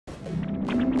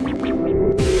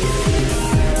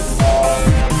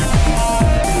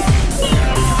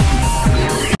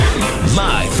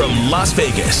Las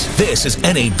Vegas. This is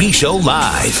NAB Show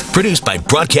Live, produced by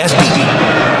Broadcast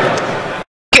BB.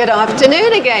 Good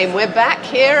afternoon again. We're back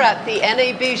here at the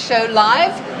NAB Show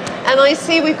Live, and I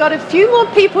see we've got a few more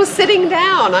people sitting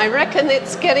down. I reckon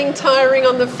it's getting tiring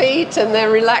on the feet and they're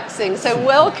relaxing, so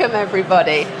welcome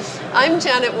everybody. I'm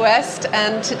Janet West,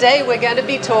 and today we're going to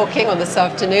be talking on this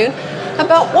afternoon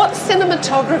about what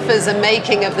cinematographers are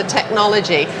making of the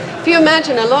technology. If you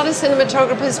imagine, a lot of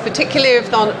cinematographers, particularly if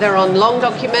they're on long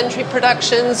documentary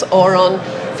productions or on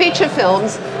feature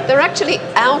films, they're actually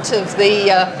out of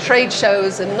the trade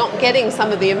shows and not getting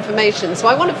some of the information. So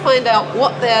I want to find out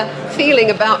what they're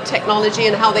feeling about technology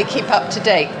and how they keep up to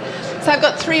date. So I've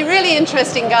got three really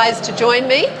interesting guys to join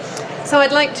me. So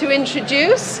I'd like to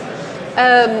introduce,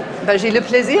 j'ai le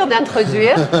plaisir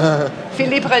d'introduire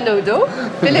Philippe Renaudot.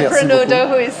 Philippe Renaudot,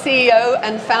 who is CEO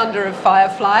and founder of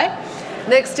Firefly.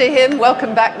 Next to him,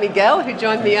 welcome back Miguel, who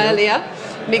joined me earlier.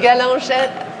 Miguel Angel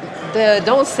de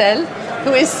Doncel,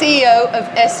 who is CEO of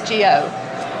SGO.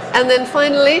 And then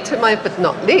finally, to my but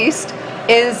not least,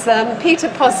 is Peter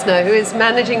Posner, who is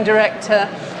Managing Director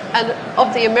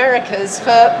of the Americas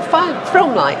for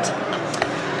Filmlight.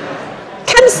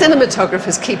 Can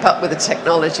cinematographers keep up with the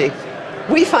technology?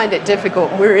 We find it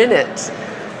difficult, we're in it.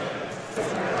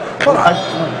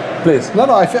 Well, please. No,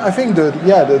 I think the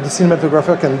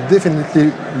cinematographer can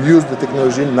definitely use the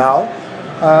technology now.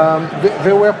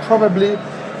 They were probably,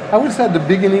 I would say at the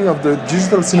beginning of the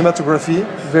digital cinematography,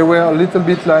 they were a little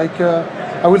bit like,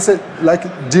 I would say like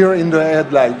deer in the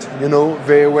headlight, you know,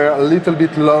 they were a little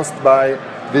bit lost by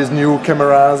these new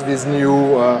cameras, this new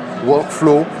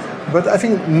workflow. But I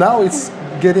think now it's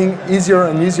getting easier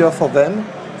and easier for them,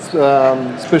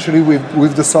 especially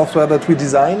with the software that we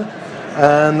design.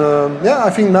 And I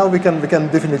think now we can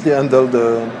definitely handle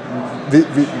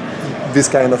this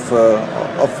kind of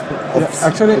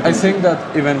actually, I think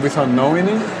that even without knowing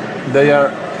it, they are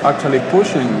actually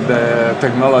pushing the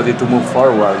technology to move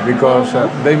forward, because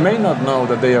they may not know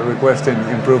that they are requesting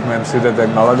improvements to the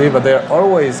technology, but they are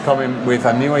always coming with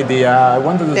a new idea. I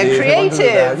want to do this. They're creative. I want to do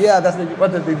that. Yeah, that's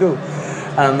what they do.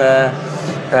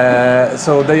 And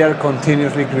so they are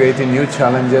continuously creating new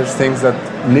challenges, things that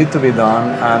need to be done,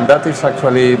 and that is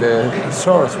actually the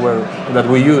source that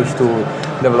we use to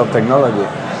develop technology.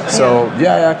 So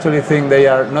I actually think they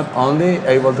are not only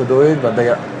able to do it, but they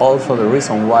are also the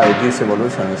reason why this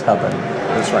evolution is happening.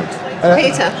 That's right.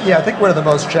 Peter? Yeah, I think one of the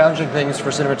most challenging things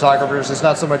for cinematographers is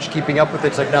not so much keeping up with the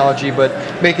technology, but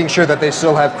making sure that they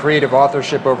still have creative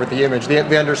authorship over the image.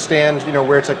 They understand, you know,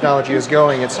 where technology is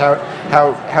going. It's how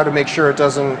to make sure it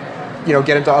doesn't, you know,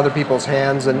 get into other people's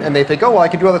hands, and they think, oh, well, I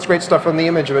can do all this great stuff from the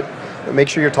image, but make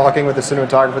sure you're talking with the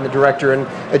cinematographer and the director and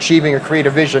achieving a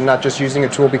creative vision, not just using a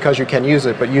tool because you can use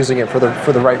it, but using it for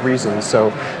the right reasons.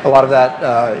 So a lot of that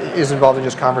is involved in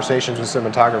just conversations with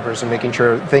cinematographers and making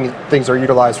sure things are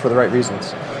utilized for the right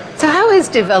reasons. So how is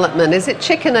development? Is it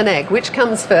chicken and egg? Which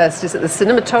comes first? Is it the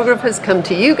cinematographers come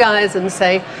to you guys and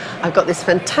say, I've got this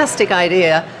fantastic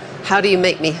idea, how do you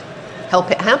make me help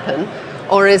it happen?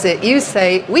 Or is it you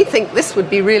say, we think this would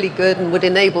be really good and would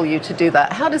enable you to do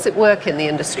that? How does it work in the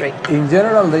industry? In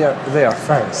general, they are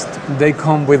first. They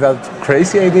come with a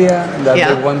crazy idea that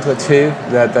they want to achieve,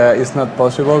 that is not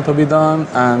possible to be done,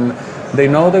 and they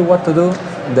know what to do.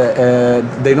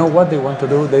 They know what they want to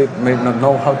do. They may not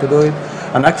know how to do it.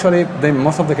 And actually, in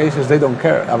most of the cases, they don't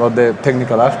care about the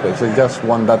technical aspects. They just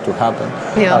want that to happen.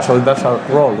 Yeah. So that's our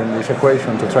role in this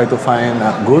equation, to try to find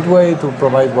a good way to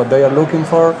provide what they are looking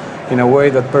for in a way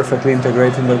that perfectly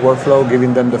integrates in the workflow,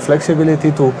 giving them the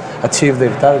flexibility to achieve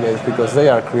their targets, because they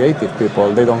are creative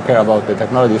people. They don't care about the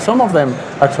technology. Some of them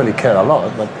actually care a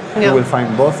lot, but you will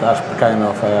find both as kind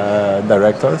of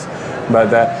directors.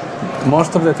 But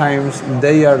most of the times,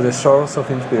 they are the source of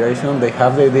inspiration. They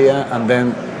have the idea, and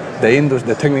then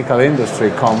the technical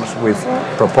industry comes with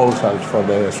proposals for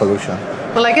the solution.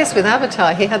 Well, I guess with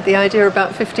Avatar, he had the idea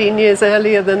about 15 years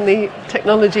earlier than the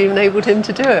technology enabled him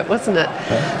to do it, wasn't it?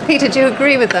 Yeah. Peter, do you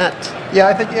agree with that? Yeah,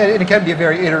 I think it can be a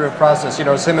very iterative process. You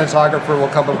know, a cinematographer will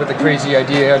come up with a crazy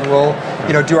idea, and we'll,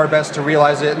 you know, do our best to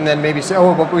realize it, and then maybe say,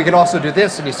 oh, but we can also do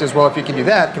this. And he says, well, if you can do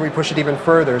that, can we push it even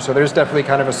further? So there's definitely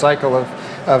kind of a cycle of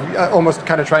almost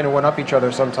kind of trying to one-up each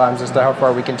other sometimes as to how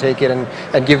far we can take it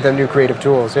and give them new creative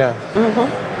tools. Yeah.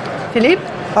 Mm-hmm. Philippe?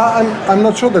 I'm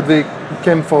not sure that they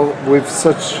came with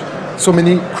so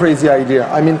many crazy ideas.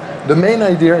 I mean, the main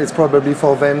idea is probably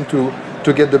for them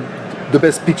to get the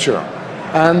best picture,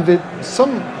 and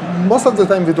most of the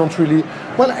time they don't really,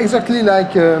 well, exactly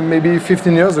like maybe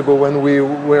 15 years ago when we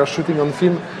were shooting on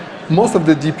film, most of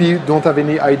the DP don't have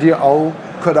any idea how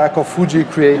Kodak or Fuji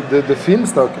create the film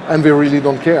stock, and they really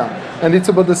don't care. And it's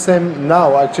about the same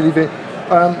now. Actually,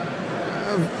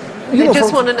 They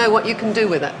just want to know what you can do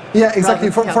with it. Yeah,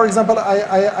 exactly. For example,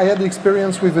 I had the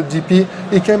experience with a DP.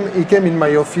 He came in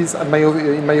my office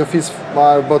in my office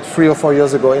about 3 or 4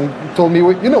 years ago and told me,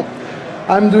 you know,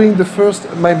 I'm doing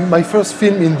my first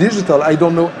film in digital. I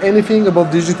don't know anything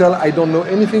about digital. I don't know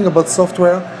anything about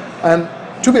software, and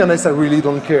to be honest, I really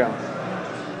don't care.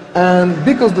 And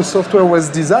because the software was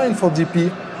designed for DP,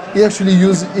 he actually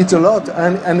used it a lot,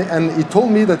 and he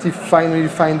told me that he finally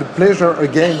find the pleasure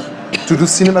again to do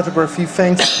cinematography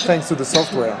thanks to the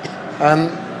software.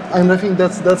 And I think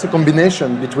that's a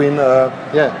combination between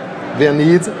their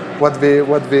needs, what they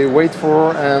wait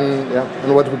for,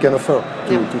 and what we can offer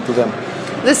to them.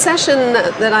 The session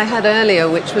that I had earlier,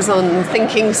 which was on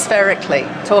thinking spherically,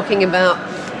 talking about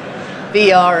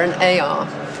VR and AR.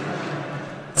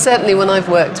 Certainly when I've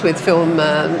worked with film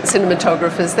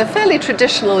cinematographers, they're fairly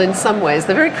traditional in some ways.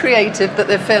 They're very creative, but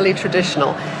they're fairly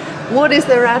traditional. What is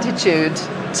their attitude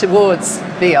towards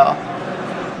VR?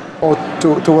 Or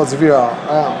towards VR?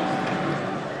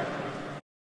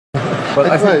 Well,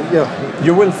 I think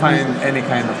you will find any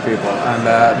kind of people, and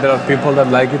there are people that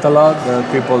like it a lot. There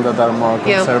are people that are more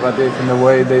conservative in the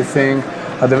way they think.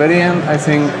 At the very end, I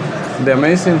think the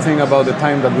amazing thing about the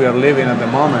time that we are living at the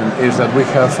moment is that we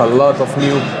have a lot of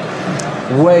new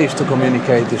ways to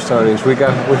communicate these stories. We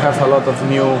have a lot of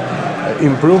new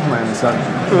improvements that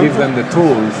give them the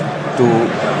tools to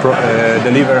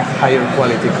deliver higher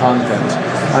quality content.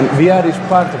 And VR is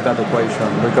part of that equation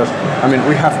because, I mean,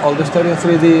 we have all the stereo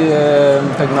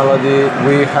 3D technology,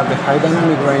 we have the high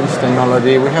dynamic range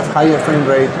technology, we have higher frame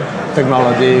rate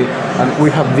technology, and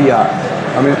we have VR.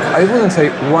 I mean, I wouldn't say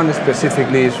one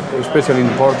specifically is especially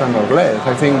important or less.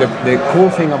 I think the cool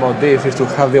thing about this is to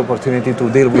have the opportunity to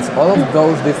deal with all of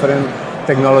those different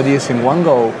technologies in one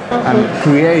go and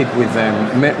create with them,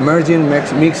 merging,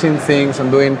 mixing things and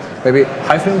doing maybe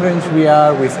high frame range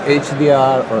VR with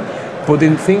HDR or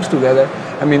putting things together.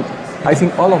 I mean, I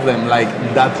think all of them like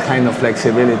that kind of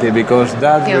flexibility because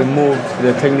that removes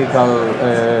the technical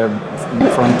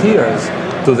frontiers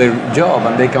to their job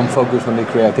and they can focus on the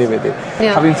creativity.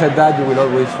 Having said that, you will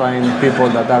always find people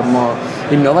that are more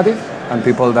innovative and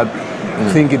people that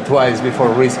think it twice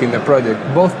before risking the project.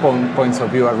 Both points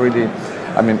of view are really,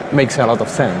 I mean, makes a lot of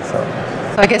sense.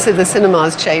 So I guess if the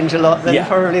cinemas change a lot, then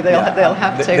probably they'll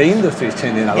have to. The industry is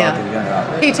changing a lot in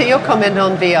general. Peter, your comment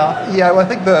on VR? Yeah, well, I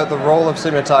think the role of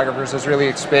cinematographers has really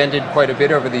expanded quite a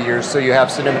bit over the years. So you have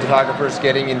cinematographers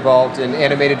getting involved in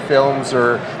animated films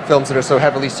or films that are so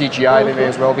heavily CGI they may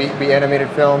as well be animated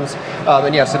films.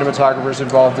 And cinematographers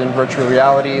involved in virtual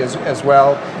reality as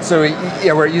well. So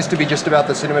where it used to be just about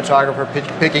the cinematographer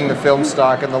picking the film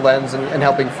stock and the lens and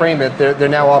helping frame it, they're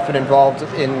now often involved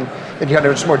in kind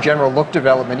of just more general look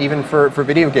development. Even for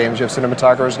video games, you have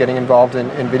cinematographers getting involved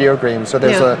in video games. So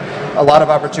there's a lot of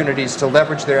opportunities to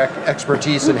leverage their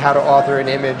expertise in how to author an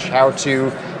image, how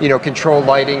to control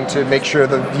lighting to make sure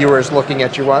the viewer is looking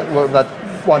at you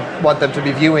want them to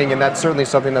be viewing, and that's certainly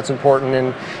something that's important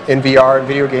in VR and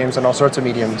video games and all sorts of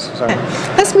mediums. So.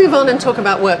 Let's move on and talk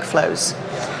about workflows.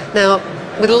 Now,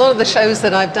 with a lot of the shows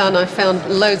that I've done, I've found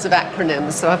loads of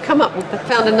acronyms. So I've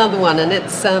found another one, and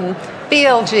it's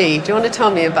BLG. Do you want to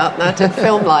tell me about that at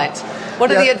Filmlight?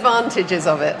 What are the advantages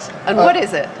of it, and what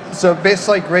is it? So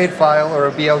Baselite grade file, or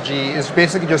a BLG, is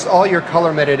basically just all your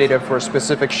color metadata for a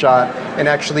specific shot and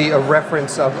actually a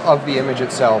reference of the image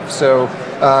itself. So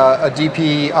a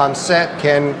DP on set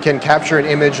can capture an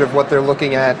image of what they're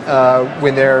looking at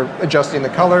when they're adjusting the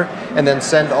color, and then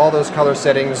send all those color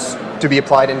settings to be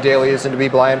applied in dailies and to be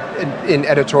applied in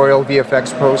editorial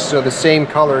VFX posts, so the same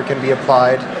color can be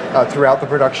applied throughout the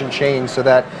production chain so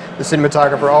that the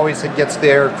cinematographer always gets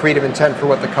their creative intent for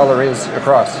what the color is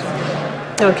across.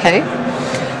 Okay.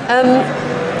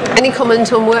 Any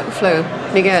comment on workflow,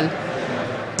 Miguel?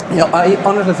 Yeah, I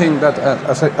honestly think that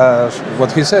as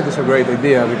what he said is a great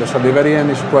idea, because at the very end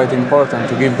it's quite important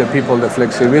to give the people the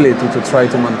flexibility to try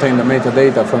to maintain the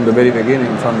metadata from the very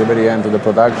beginning, from the very end to the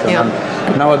production.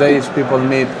 And nowadays people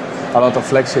need a lot of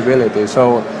flexibility,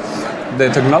 so the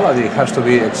technology has to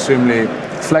be extremely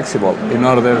flexible in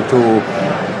order to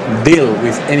deal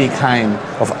with any kind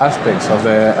of aspects of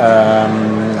the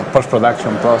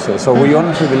post-production process. So we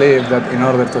honestly believe that in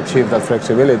order to achieve that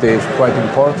flexibility, it's quite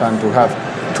important to have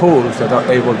tools that are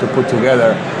able to put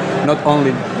together not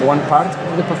only one part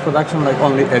of the post-production, like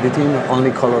only editing,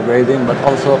 only color grading, but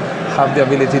also have the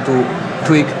ability to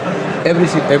tweak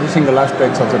every single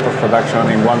aspect of the post-production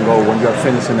in one go when you're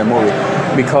finishing the movie.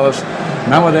 Because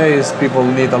nowadays people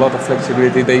need a lot of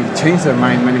flexibility. They change their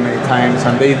mind many times,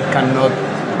 and they cannot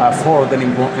afford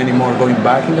anymore going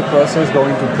back in the process,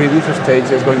 going to previous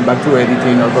stages, going back to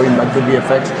editing or going back to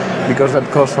VFX, because that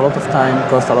costs a lot of time,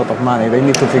 costs a lot of money. They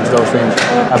need to fix those things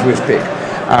as we speak.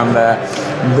 And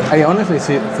I honestly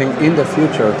think in the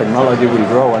future technology will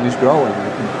grow, and is growing.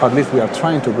 At least we are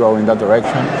trying to grow in that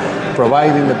direction,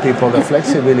 providing the people the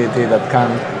flexibility that can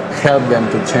help them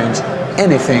to change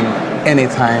anything,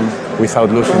 anytime, without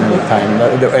losing any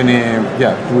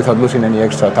time, without losing any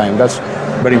extra time. That's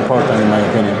very important in my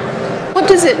opinion. What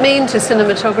does it mean to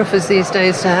cinematographers these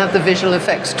days to have the visual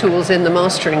effects tools in the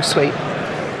mastering suite?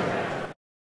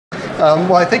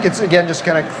 Well, I think it's again just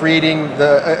kind of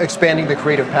expanding the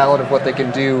creative palette of what they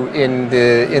can do in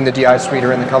the DI suite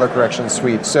or in the color correction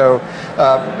suite. So,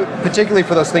 particularly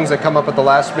for those things that come up at the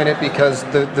last minute, because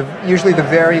usually the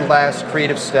very last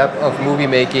creative step of movie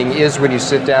making is when you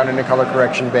sit down in a color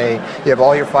correction bay. You have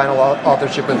all your final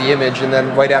authorship of the image, and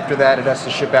then right after that, it has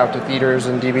to ship out to theaters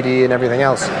and DVD and everything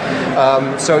else.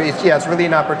 So it's really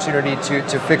an opportunity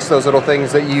to fix those little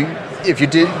things that if you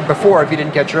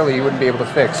didn't catch early, you wouldn't be able to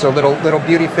fix. So little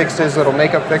beauty fixes, little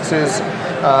makeup fixes,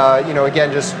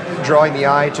 again, just drawing the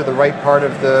eye to the right part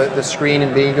of the screen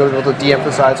and being able to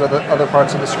de-emphasize other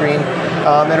parts of the screen.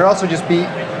 And it also just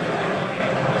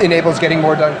enables getting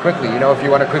more done quickly. If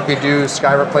you want to quickly do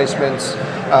sky replacements,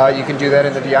 you can do that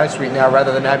in the DI suite now,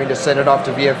 rather than having to send it off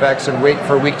to VFX and wait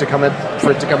for a week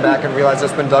for it to come back and realize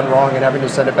it's been done wrong and having to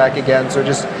send it back again. So it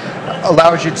just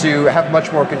allows you to have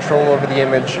much more control over the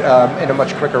image in a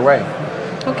much quicker way.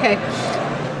 Okay.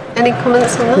 Any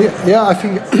comments on that? Yeah, I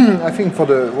think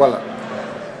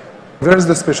there's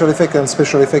the special effect, and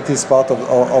special effect is part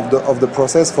of the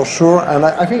process for sure. And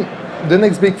I think the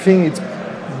next big thing is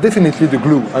definitely the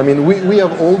glue. I mean, we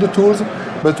have all the tools,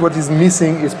 but what is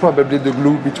missing is probably the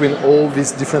glue between all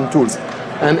these different tools.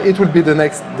 And it will be the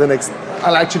next.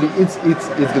 Well, actually, it's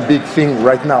the big thing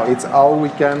right now. It's how we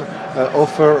can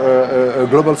offer a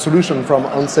global solution from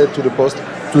onset to the post,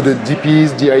 to the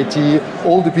DPs, DIT,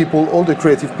 all the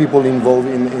creative people involved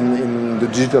in the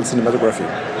digital cinematography.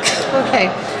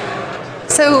 Okay.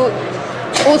 So,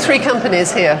 all three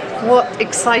companies here, what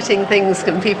exciting things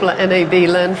can people at NAB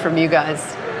learn from you guys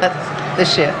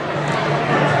this year?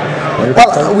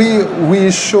 Well, we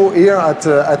show here at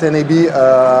NAB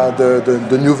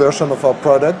the new version of our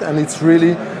product, and it's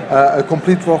really a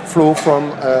complete workflow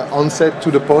from onset to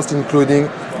the post, including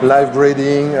live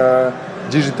grading,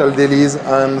 digital dailies,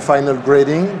 and final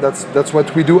grading. That's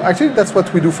what we do. Actually, that's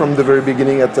what we do from the very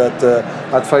beginning at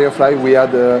Firefly. We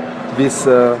had this,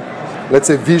 let's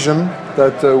say, vision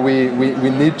that we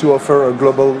need to offer a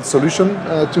global solution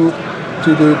to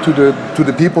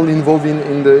the people involved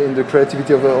in the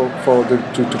creativity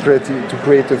to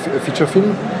create a feature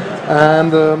film.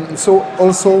 And so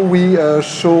also we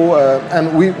show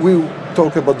and we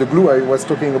talk about the glue. I was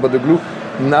talking about the glue.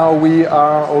 Now we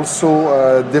are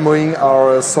also demoing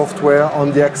our software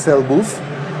on the Axel booth.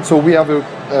 So we have a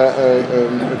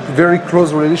very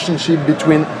close relationship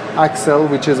between Axel,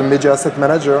 which is a media asset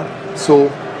manager.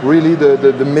 So really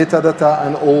the metadata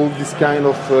and all this kind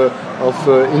of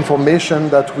information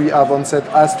that we have on set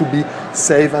has to be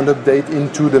saved and updated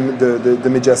into the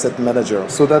media asset manager.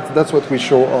 So that's what we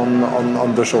show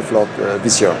on the show floor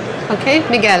this year. Okay,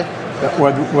 Miguel.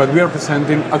 What we are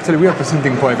presenting, actually we are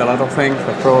presenting quite a lot of things,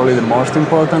 but probably the most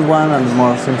important one and the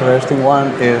most interesting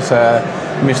one is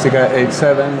Mystica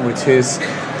 8.7, which is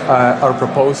our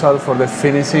proposal for the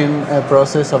finishing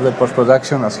process of the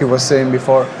post-production. As he was saying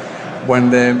before, when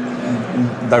the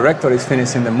director is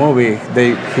finishing the movie,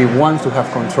 he wants to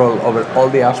have control over all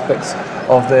the aspects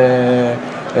of the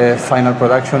final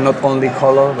production, not only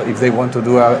color, but if they want to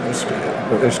do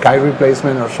a sky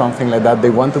replacement or something like that, they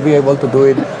want to be able to do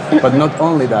it. But not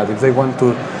only that, if they want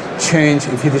to change,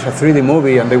 if it is a 3D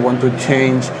movie and they want to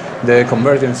change the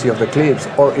convergence of the clips,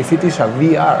 or if it is a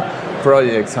VR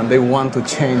project and they want to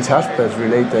change aspects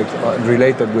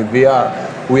related with VR,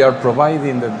 we are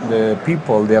providing the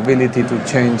people the ability to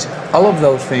change all of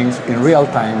those things in real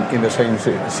time in the same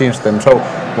system. So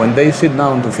when they sit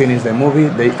down to finish the movie,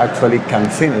 they actually can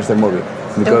finish the movie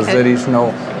because there is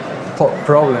no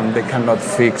problem they cannot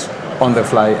fix on the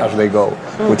fly as they go,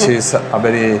 which is a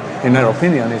very, in our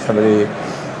opinion, is a very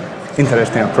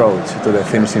interesting approach to the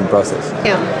finishing process.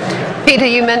 Yeah. Peter,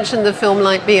 you mentioned the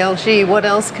Filmlight BLG. What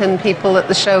else can people at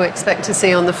the show expect to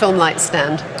see on the Filmlight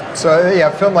stand? So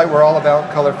yeah, Filmlight, we're all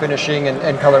about color finishing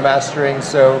and color mastering.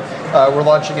 So we're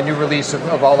launching a new release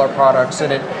of all our products,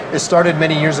 and it started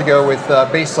many years ago with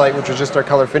Baselight, which was just our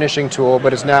color finishing tool,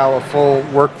 but is now a full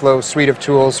workflow suite of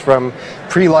tools from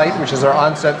Pre-Light, which is our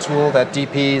onset tool that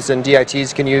DPs and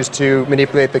DITs can use to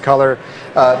manipulate the color,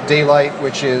 Daylight,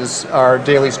 which is our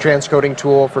dailies transcoding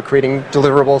tool for creating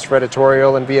deliverables for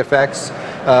editorial and VFX,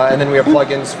 and then we have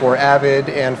plugins for Avid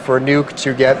and for Nuke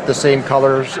to get the same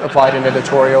colors applied in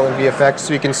editorial and VFX,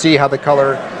 so you can see how the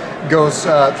color goes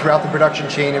throughout the production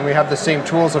chain, and we have the same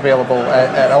tools available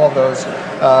at all of those,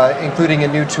 including a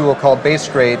new tool called Base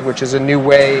Grade, which is a new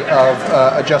way of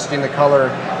adjusting the color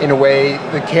in a way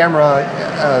the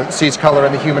camera sees color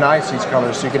and the human eye sees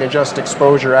color, so you can adjust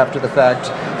exposure after the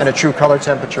fact and a true color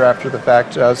temperature after the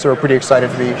fact, so we're pretty excited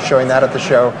to be showing that at the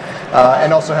show,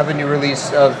 and also have a new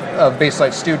release of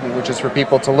Baselight Student, which is for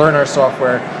people to learn our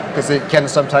software, because it can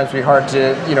sometimes be hard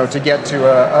to, to get to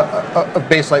a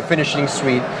Baselight finishing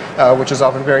suite, which is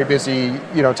often very busy,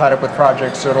 tied up with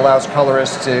projects. So it allows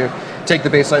colorists to take the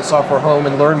Baselight software home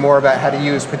and learn more about how to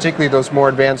use particularly those more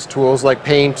advanced tools like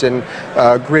paint and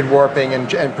grid warping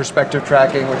and perspective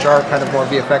tracking, which are kind of more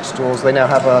VFX tools. They now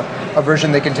have a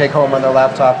version they can take home on their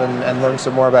laptop and learn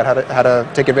some more about how to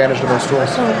take advantage of those tools.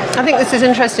 I think this is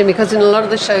interesting because in a lot of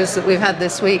the shows that we've had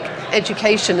this week,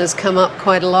 education has come up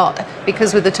quite a lot,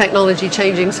 because with the technology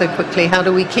changing so quickly, how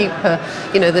do we keep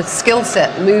the skill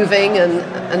set moving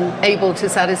and able to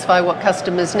satisfy what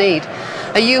customers need?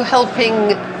 Are you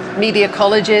helping media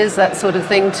colleges, that sort of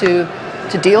thing, to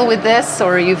deal with this,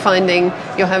 or are you finding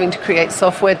you're having to create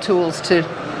software tools to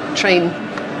train?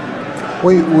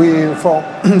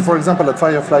 For example, at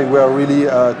Firefly, we are really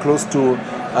close to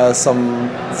some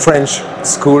French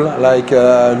school, like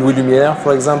Louis Lumière,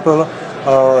 for example,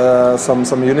 or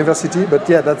some university. But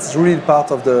yeah, that's really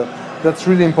part of that's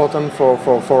really important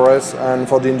for us and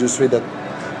for the industry, that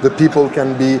the people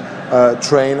can be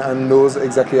trained and knows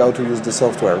exactly how to use the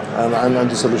software and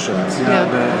the solutions. Yeah,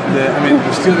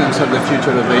 the students are the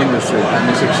future of the industry, and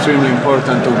it's extremely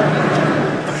important to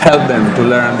help them to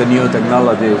learn the new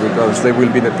technology, because they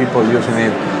will be the people using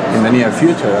it in the near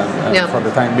future and for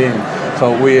the time being.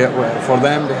 So for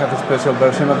them, they have a special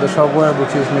version of the software,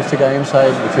 which is Mystica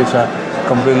Insight, which is a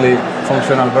completely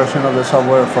functional version of the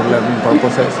software for learning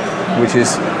purposes, which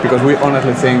is because we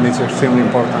honestly think it's extremely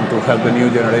important to help the new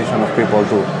generation of people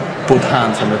to put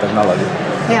hands on the technology.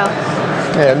 Yeah.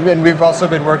 And we've also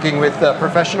been working with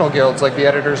professional guilds like the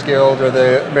Editors Guild or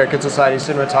the American Society of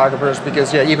Cinematographers,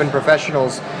 because even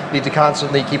professionals need to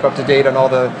constantly keep up to date on all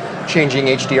the changing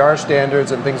HDR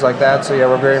standards and things like that. So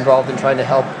we're very involved in trying to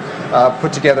help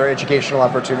put together educational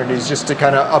opportunities just to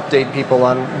kind of update people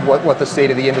on what the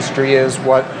state of the industry is,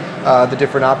 what the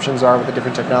different options are with the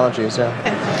different technologies.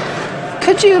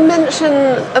 Could you mention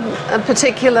a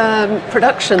particular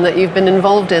production that you've been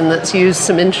involved in that's used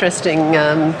some interesting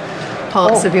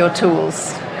parts of your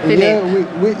tools? Yeah,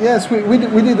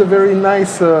 we did a very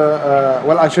nice,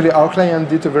 well, actually our client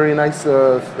did a very nice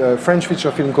French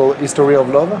feature film called History of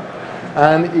Love,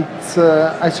 and it's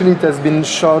actually it has been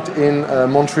shot in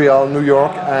Montreal, New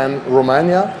York and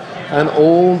Romania, and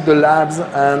all the labs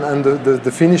and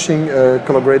the finishing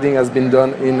color grading has been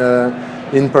done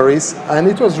in Paris, and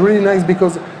it was really nice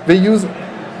because they use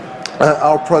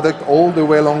our product all the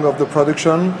way along of the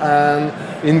production, and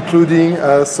including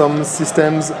some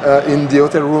systems in the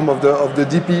hotel room of the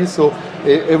DP. So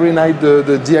every night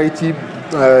the DIT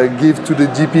give to the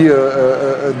DP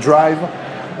a drive,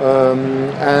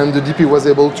 and the DP was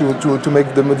able to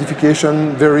make the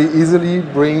modification very easily,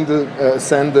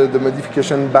 send the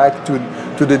modification back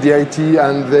to the DIT,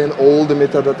 and then all the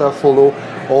metadata follow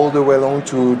all the way along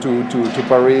to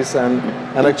Paris. And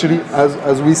actually,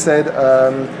 as we said,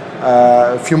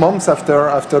 a few months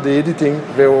after the editing,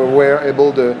 they were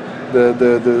able,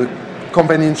 the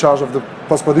company in charge of the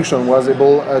post-production was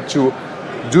able to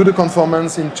do the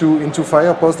conformance into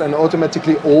Firepost, and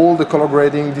automatically all the color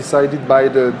grading decided by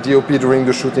the DOP during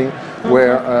the shooting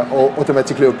were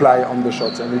automatically applied on the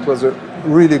shots, and it was a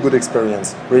really good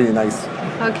experience, really nice.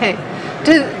 Okay.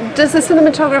 Does the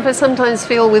cinematographer sometimes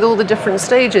feel, with all the different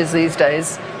stages these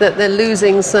days, that they're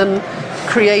losing some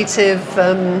creative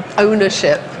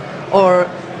ownership, or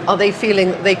are they feeling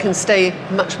that they can stay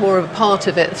much more of a part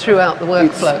of it throughout the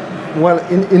workflow? Well,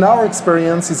 in our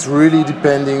experience, it's really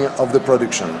depending of the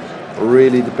production,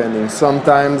 really depending.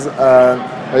 Sometimes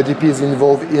a DP is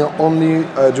involved only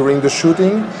during the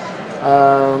shooting,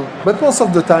 but most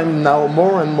of the time now,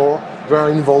 more and more, they are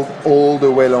involved all the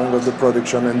way along of the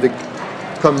production, and they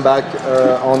come back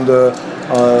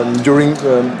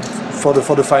for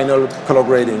the final color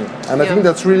grading. And I think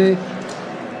that's really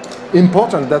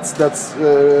important. That's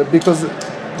because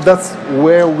that's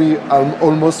where we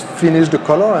almost finish the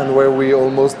color and where we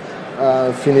almost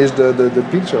finish the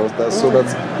pictures. So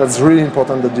that's really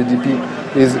important that the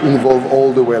DP is involved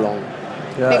all the way along.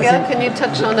 Yeah, Miguel, can you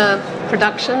touch on a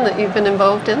production that you've been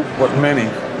involved in? What, many?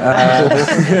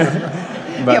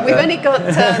 Yeah, we've only got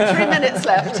 3 minutes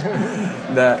left.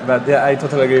 But yeah, I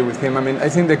totally agree with him. I mean, I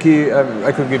think the key,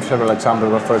 I could give several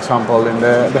examples, but for example, in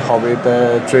the Hobbit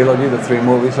trilogy, the 3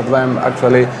 movies of them,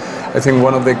 actually, I think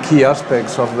one of the key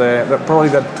aspects of probably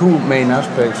the 2 main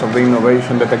aspects of the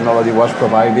innovation the technology was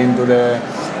providing to the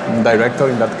director,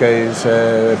 in that case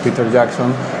Peter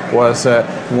Jackson, was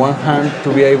one hand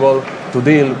to be able to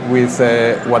deal with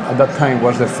what at that time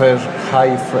was the first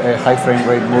high frame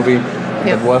rate movie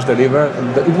that was delivered.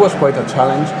 It was quite a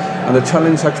challenge, and the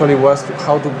challenge actually was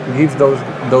how to give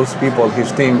those people,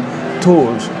 his team,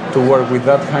 tools to work with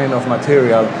that kind of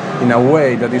material in a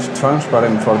way that is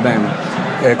transparent for them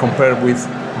compared with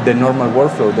the normal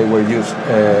workflow they were used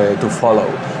to follow.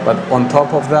 But on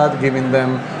top of that, giving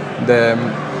them the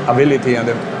ability and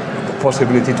the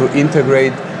possibility to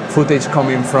integrate footage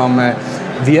coming from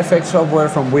VFX software,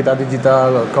 from Weta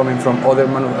Digital, or coming from other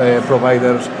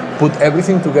providers, put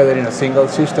everything together in a single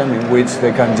system in which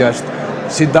they can just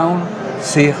sit down,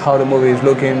 see how the movie is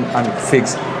looking, and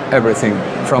fix everything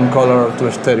from color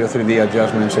to stereo 3D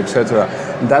adjustments, etc.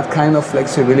 That kind of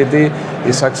flexibility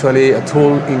is actually a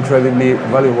tool incredibly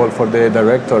valuable for the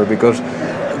director, because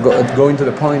going to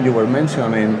the point you were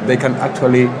mentioning, they can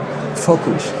actually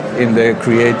focus in the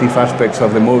creative aspects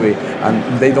of the movie,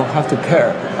 and they don't have to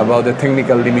care about the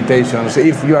technical limitations.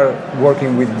 If you are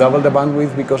working with double the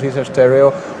bandwidth because it's a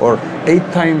stereo, or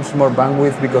 8 times more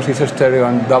bandwidth because it's a stereo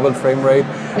and double frame rate,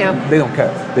 they don't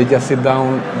care. They just sit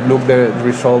down, look the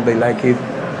result, they like it,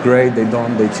 great, they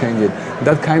don't, they change it.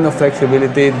 That kind of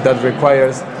flexibility that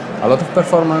requires a lot of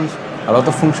performance, a lot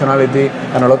of functionality,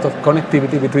 and a lot of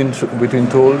connectivity between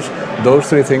tools. Those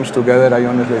 3 things together, I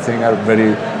honestly think, are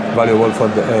very valuable for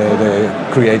the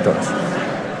creators.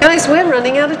 Guys, we're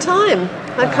running out of time.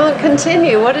 I can't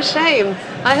continue. What a shame.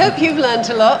 I hope you've learned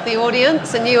a lot, the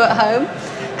audience and you at home.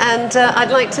 And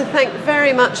I'd like to thank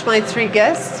very much my 3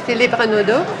 guests, Philippe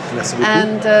Renaudot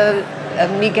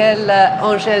and Miguel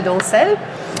Angel Doncel,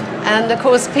 and of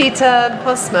course Peter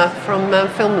Posma from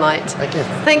Filmlight. Thank you.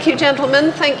 Thank you,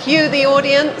 gentlemen. Thank you, the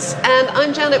audience. And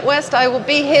I'm Janet West. I will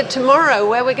be here tomorrow,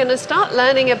 where we're going to start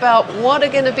learning about what are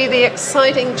going to be the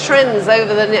exciting trends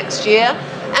over the next year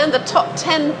and the top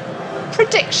 10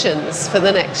 predictions for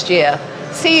the next year.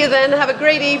 See you then. Have a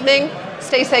great evening.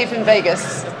 Stay safe in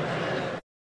Vegas.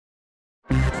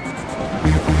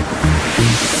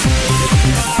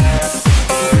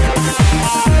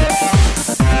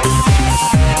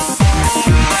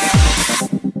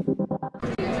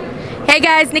 Hey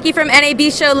guys, Nikki from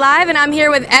NAB Show Live, and I'm here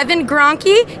with Evan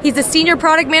Gronke. He's the Senior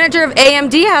Product Manager of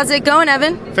AMD. How's it going,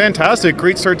 Evan? Fantastic.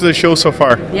 Great start to the show so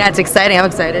far. Yeah, it's exciting. I'm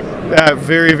excited.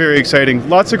 Very, very exciting.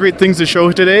 Lots of great things to show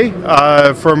today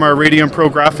from our Radeon Pro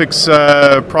Graphics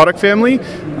product family.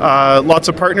 Lots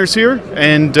of partners here,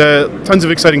 and tons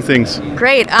of exciting things.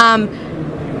 Great.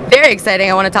 Very exciting.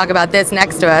 I want to talk about this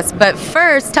next to us. But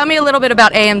first, tell me a little bit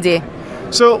about AMD.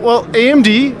 So, well,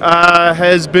 AMD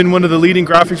has been one of the leading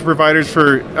graphics providers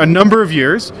for a number of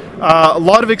years. A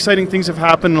lot of exciting things have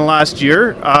happened in the last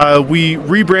year. We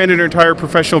rebranded our entire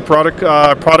professional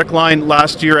product line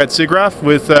last year at SIGGRAPH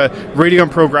with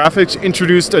Radeon Pro Graphics,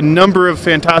 introduced a number of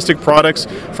fantastic products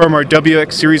from our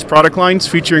WX series product lines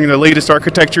featuring the latest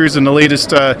architectures and the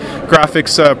latest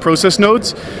graphics process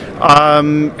nodes.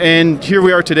 And here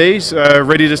we are today,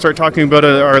 ready to start talking about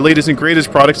our latest and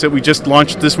greatest products that we just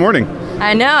launched this morning.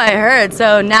 I know, I heard.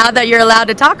 So now that you're allowed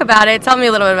to talk about it, tell me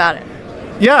a little bit about it.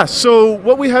 Yeah, so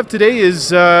what we have today is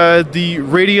the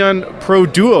Radeon Pro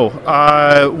Duo.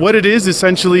 What it is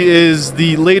essentially is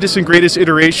the latest and greatest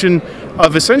iteration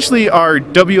of essentially our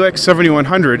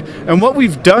WX7100. And what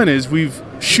we've done is we've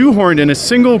shoehorned in a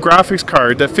single graphics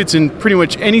card that fits in pretty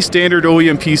much any standard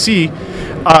OEM PC,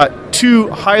 2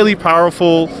 highly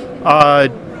powerful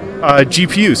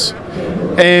GPUs.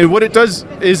 And what it does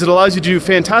is it allows you to do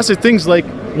fantastic things like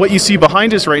what you see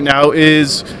behind us right now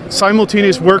is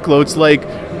simultaneous workloads like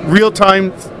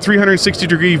real-time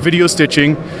 360-degree video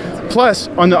stitching. Plus,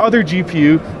 on the other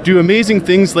GPU, do amazing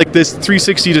things like this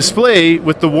 360 display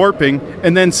with the warping,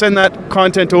 and then send that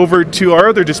content over to our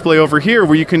other display over here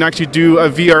where you can actually do a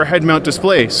VR head mount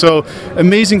display. So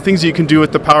amazing things you can do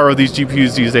with the power of these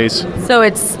GPUs these days. So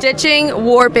it's stitching,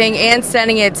 warping, and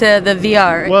sending it to the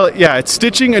VR. Well, yeah, it's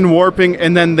stitching and warping,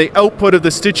 and then the output of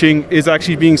the stitching is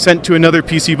actually being sent to another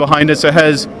PC behind us that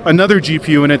has another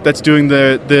GPU in it that's doing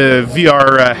the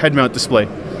VR head mount display.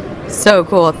 So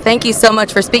cool. Thank you so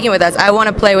much for speaking with us. I want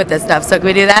to play with this stuff, so can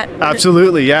we do that?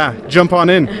 Absolutely, yeah. Jump on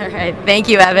in. All right. Thank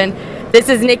you, Evan. This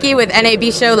is Nikki with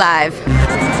NAB Show Live.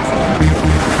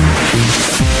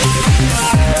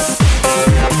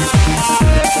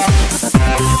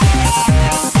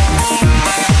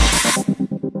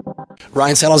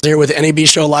 Ryan Saddles here with NAB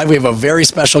Show Live. We have a very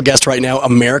special guest right now,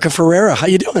 America Ferrera. How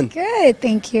you doing? Good,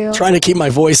 thank you. Trying to keep my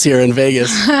voice here in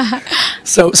Vegas.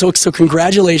 So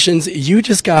congratulations. You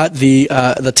just got the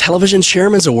Television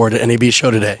Chairman's Award at NAB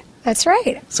Show today. That's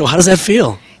right. So how does that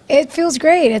feel? It feels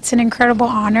great. It's an incredible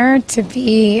honor to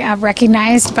be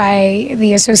recognized by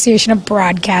the Association of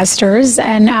Broadcasters,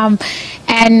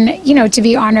 and you know, to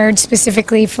be honored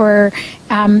specifically for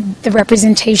the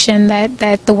representation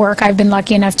that the work I've been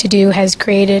lucky enough to do has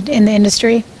created in the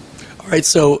industry. All right.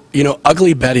 So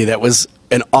Ugly Betty, that was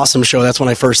an awesome show. That's when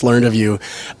I first learned of you.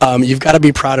 You've got to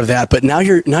be proud of that. But now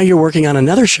you're working on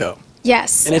another show.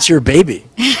 Yes. And it's your baby.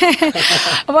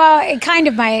 Well, kind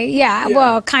of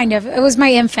well, kind of. It was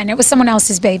my infant. It was someone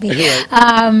else's baby.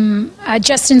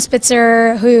 Justin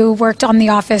Spitzer, who worked on The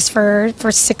Office for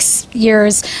 6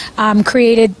 years,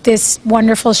 created this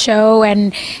wonderful show,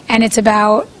 and it's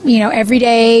about,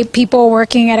 everyday people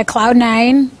working at a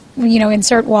Cloud9,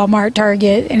 insert Walmart,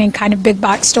 Target, any kind of big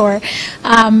box store.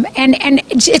 And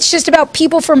it's just about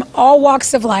people from all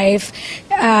walks of life,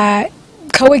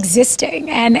 coexisting,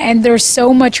 and there's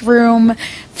so much room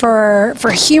for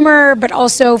humor, but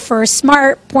also for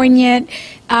smart, poignant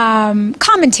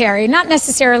commentary. Not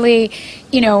necessarily,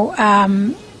 there's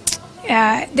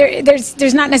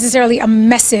not necessarily a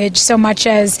message so much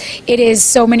as it is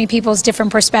so many people's different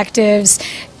perspectives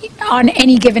on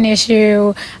any given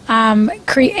issue,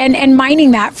 and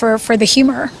mining that for the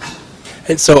humor.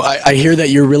 And so I hear that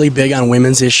you're really big on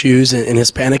women's issues and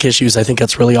Hispanic issues. I think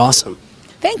that's really awesome.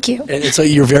 Thank you. And so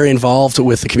you're very involved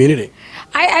with the community.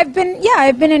 I've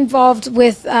been involved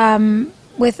with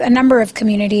a number of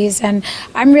communities, and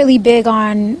I'm really big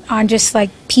on just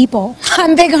like people.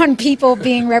 I'm big on people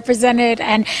being represented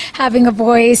and having a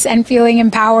voice and feeling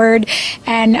empowered,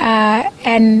 and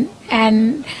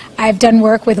I've done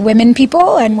work with women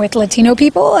people and with Latino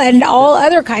people and all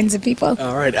other kinds of people.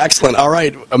 All right, excellent. All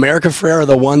right, America Ferrera,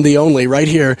 the one, the only, right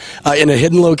here in a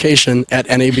hidden location at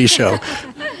NAB Show.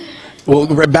 We'll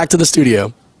go right back to the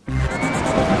studio.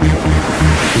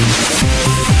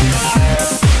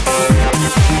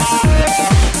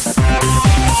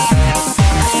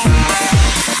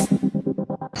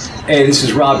 Hey, this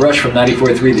is Rob Rush from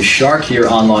 94.3 The Shark here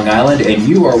on Long Island, and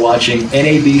you are watching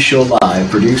NAB Show Live,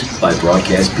 produced by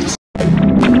Broadcast Beat.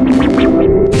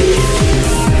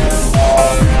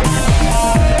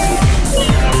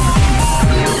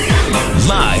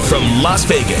 Live from Las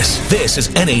Vegas, this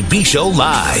is NAB Show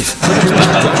Live.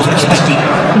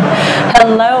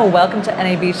 Hello, welcome to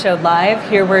NAB Show Live.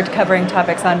 Here we're covering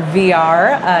topics on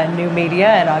VR, new media,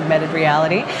 and augmented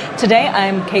reality. Today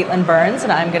I'm Caitlin Burns,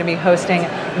 and I'm going to be hosting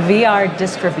VR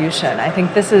distribution. I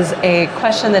think this is a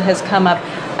question that has come up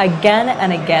again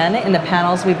and again in the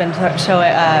panels we've been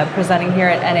presenting here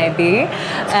at NAB,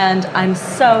 and I'm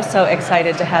so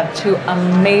excited to have two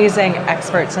amazing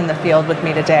experts in the field with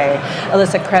me today.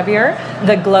 Alyssa Crevier,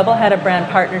 the Global Head of Brand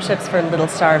Partnerships for Little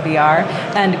Star VR,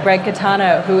 and Greg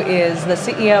Catano, who is the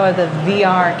CEO of the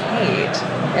VRcade.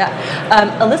 Yeah.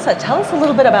 Alyssa, tell us a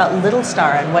little bit about Little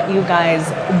Star and what you guys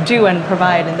do and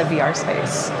provide in the VR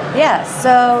space. Yeah,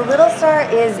 so Little Star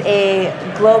is a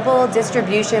global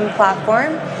distribution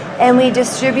platform, and we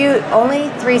distribute only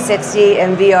 360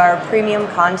 and VR premium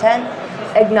content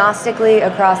agnostically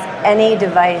across any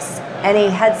device, any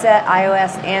headset,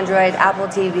 iOS, Android, Apple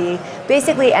TV,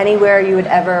 basically anywhere you would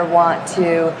ever want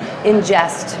to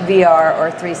ingest VR or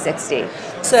 360.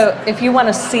 So if you want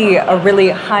to see a really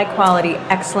high quality,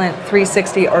 excellent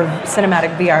 360 or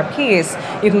cinematic VR piece,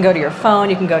 you can go to your phone,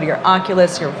 you can go to your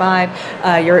Oculus, your Vive,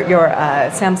 your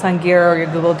Samsung Gear or your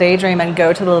Google Daydream and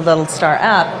go to the Little Star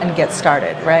app and get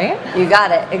started, right? You got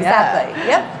it, exactly. Yeah.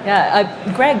 Yep. Yeah.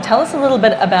 Greg, tell us a little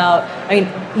bit about,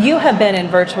 you have been in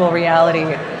virtual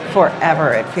reality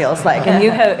forever, it feels like, and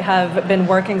you have been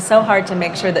working so hard to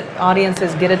make sure that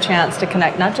audiences get a chance to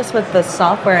connect not just with the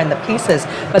software and the pieces,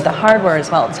 but the hardware as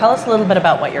well. Tell us a little bit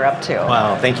about what you're up to.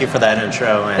 Wow, thank you for that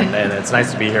intro, and it's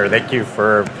nice to be here. Thank you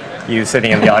for you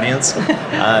sitting in the audience.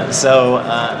 I've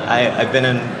been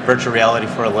in virtual reality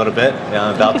for a little bit,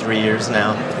 about 3 years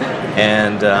now,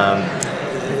 and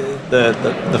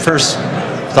the first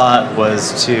thought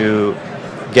was to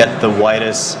get the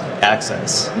widest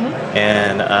access,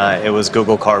 and it was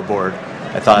Google Cardboard.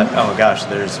 I thought, oh gosh,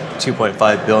 there's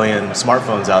 2.5 billion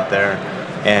smartphones out there,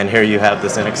 and here you have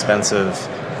this inexpensive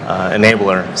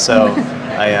enabler. So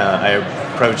I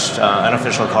approached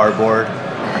Unofficial Cardboard,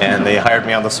 and they hired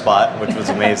me on the spot, which was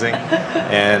amazing.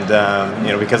 And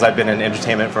because I've been in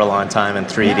entertainment for a long time in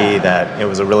 3D, that it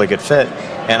was a really good fit.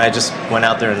 And I just went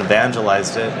out there and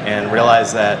evangelized it, and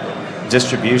realized that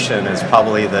distribution is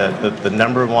probably the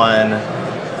number one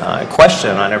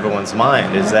question on everyone's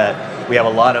mind. Is that we have a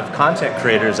lot of content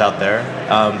creators out there,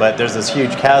 but there's this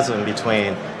huge chasm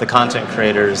between the content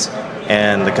creators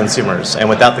and the consumers. And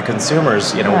without the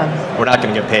consumers, we're not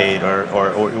going to get paid, or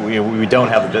we don't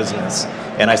have a business.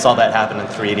 And I saw that happen in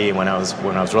 3D when I was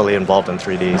really involved in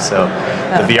 3D. So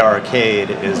the VR arcade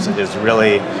is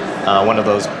really one of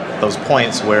those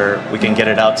points where we can get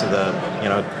it out to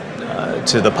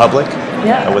the public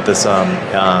with this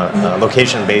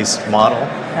location-based model.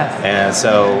 And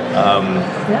so,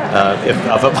 if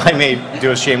I may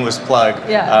do a shameless plug,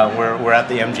 we're at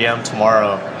the MGM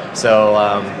tomorrow. So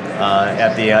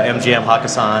at the MGM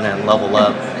Hakkasan and Level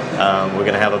Up, we're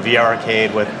going to have a VR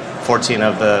arcade with 14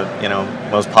 of the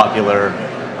most popular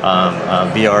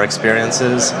VR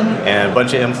experiences and a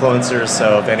bunch of influencers.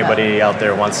 So if anybody out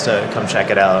there wants to come check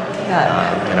it out,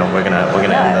 we're gonna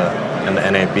end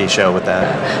the NAB show with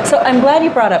that. So I'm glad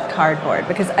you brought up cardboard,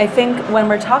 because I think when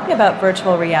we're talking about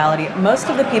virtual reality, most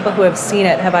of the people who have seen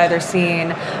it have either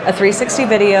seen a 360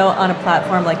 video on a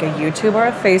platform like a YouTube or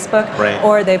a Facebook,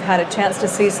 or they've had a chance to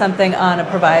see something on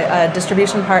a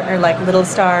distribution partner like Little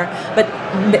Star, but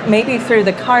maybe through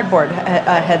the cardboard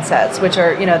headsets, which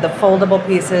are the foldable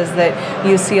pieces that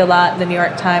you see a lot. The New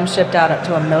York Times shipped out up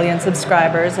to 1 million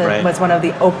subscribers. It was one of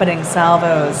the opening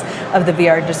salvos of the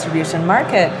VR distribution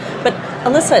market. But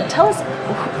Alyssa, tell us,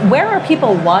 where are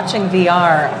people watching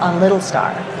VR on Little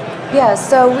Star? Yeah,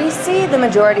 so we see the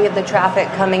majority of the traffic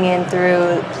coming in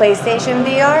through PlayStation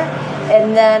VR,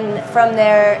 and then from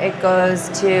there it goes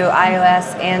to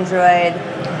iOS, Android,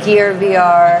 Gear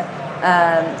VR,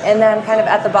 and then kind of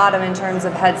at the bottom in terms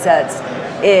of headsets,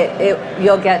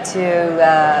 you'll get to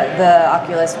the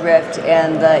Oculus Rift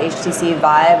and the HTC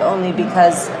Vive, only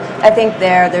because I think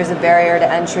there's a barrier to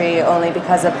entry, only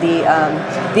because of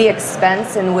the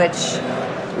expense in which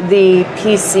the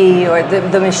PC or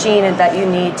the machine that you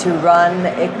need to run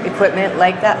equipment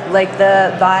like that, like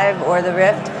the Vive or the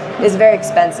Rift, is very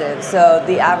expensive. So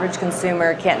the average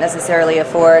consumer can't necessarily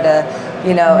afford a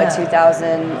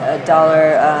 $2,000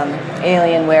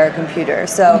 Alienware computer.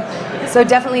 So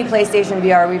definitely PlayStation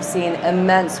VR, we've seen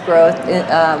immense growth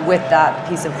with that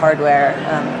piece of hardware.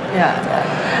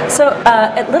 So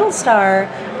at Little Star,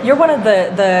 you're one of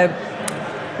the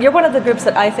groups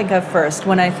that I think of first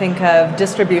when I think of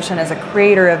distribution as a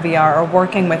creator of VR, or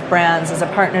working with brands as a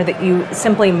partner that you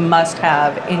simply must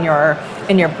have in your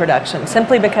production.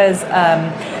 Simply because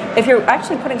if you're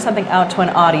actually putting something out to an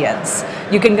audience,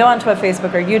 you can go onto a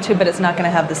Facebook or YouTube, but it's not going to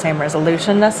have the same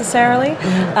resolution necessarily.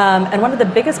 And one of the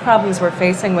biggest problems we're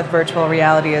facing with virtual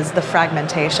reality is the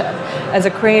fragmentation. As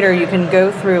a creator, you can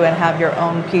go through and have your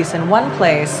own piece in one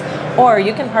place, or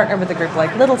you can partner with a group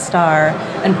like Little Star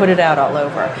and put it out all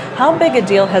over. How big a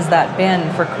deal has that been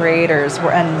for creators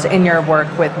and in your work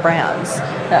with brands?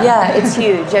 Yeah, it's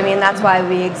huge. I mean, that's why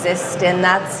we exist, and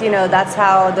that's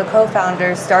how the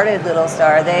co-founders started Little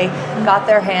Star. They got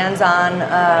their hands on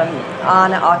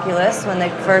Oculus when they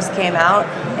first came out,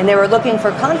 and they were looking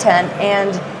for content,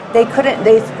 and they couldn't.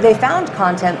 They found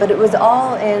content, but it was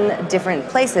all in different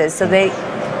places. So they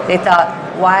thought,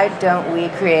 why don't we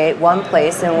create one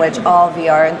place in which all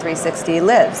VR and 360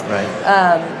 lives?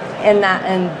 And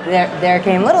there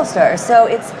came Little Star. So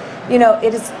it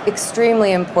is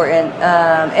extremely important,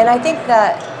 and I think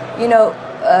that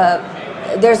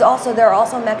there are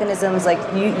also mechanisms like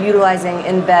utilizing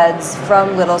embeds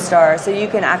from Little Star, so you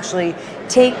can actually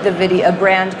take the video. A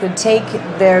brand could take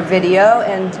their video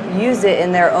and use it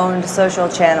in their own social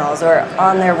channels or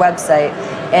on their website,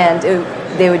 and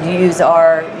they would use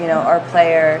our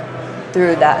player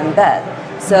through that embed.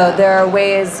 So there are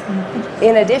ways,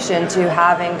 in addition to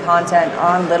having content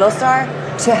on Little Star,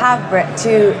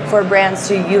 for brands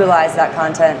to utilize that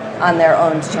content on their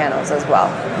own channels as well.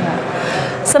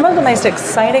 Some of the most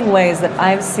exciting ways that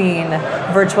I've seen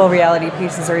virtual reality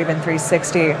pieces, or even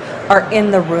 360, are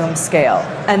in the room scale.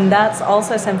 And that's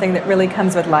also something that really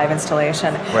comes with live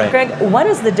installation. Greg, what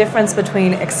is the difference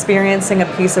between experiencing a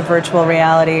piece of virtual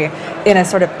reality in a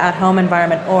sort of at-home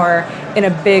environment or in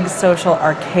a big social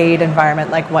arcade environment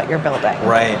like what you're building?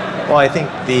 Well, I think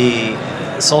the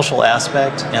social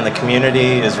aspect and the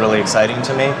community is really exciting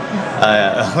to me.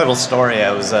 A little story,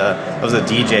 I was a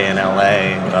DJ in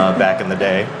LA back in the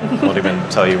day. Won't even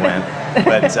tell you when.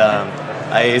 But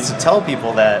I used to tell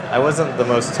people that I wasn't the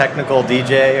most technical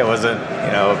DJ. I wasn't,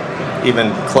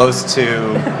 even close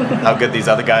to how good these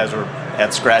other guys were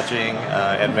at scratching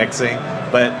and mixing.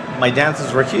 but my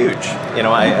dances were huge. You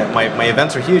know, my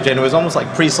events are huge, and it was almost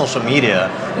like pre-social media,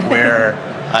 where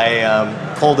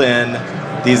I pulled in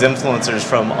these influencers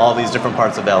from all these different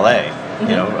parts of LA.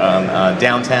 You know,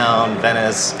 downtown,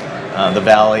 Venice, the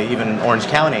Valley, even Orange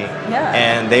County,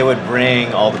 and they would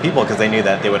bring all the people because they knew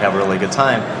that they would have a really good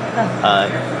time.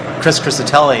 Chris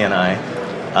Crisatelli and I,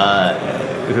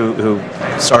 who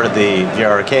started the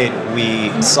VR Arcade,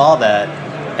 we saw that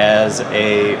as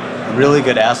a really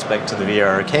good aspect to the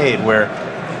VR Arcade, where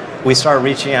we started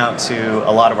reaching out to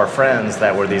a lot of our friends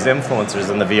that were these influencers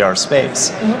in the VR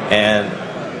space, and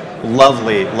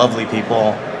lovely, lovely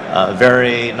people,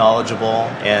 very knowledgeable,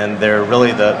 and they're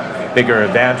really the bigger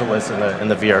evangelists in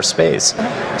the VR space.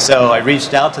 So I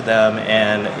reached out to them,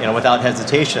 and you know, without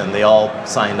hesitation, they all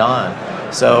signed on.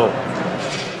 So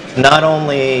not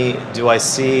only do we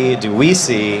see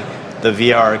the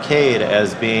VR Arcade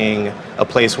as being a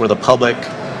place where the public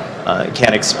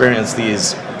can experience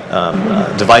these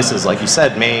devices, like you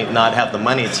said, may not have the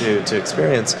money to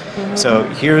experience. So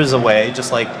here's a way,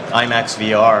 just like IMAX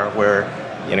VR, where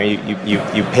you know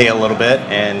you pay a little bit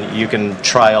and you can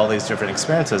try all these different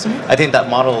experiences. I think that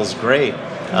model is great.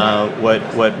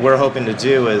 What we're hoping to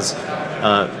do is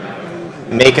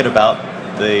make it about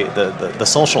the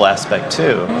social aspect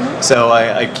too. So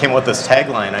I came up with this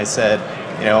tagline. I said,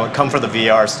 you know, come for the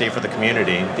VR, stay for the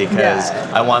community, because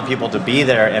I want people to be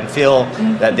there and feel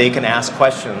that they can ask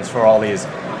questions for all these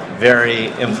very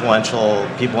influential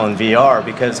people in VR,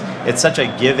 because it's such a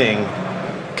giving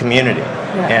community.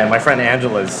 And my friend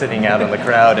Angela is sitting out in the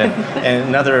crowd, and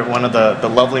another one of the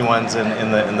lovely ones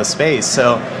in the space.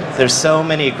 So there's so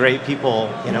many great people,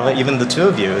 you know, even the two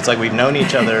of you. It's like we've known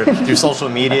each other through social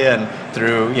media and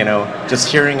through, you know, just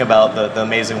hearing about the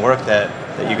amazing work that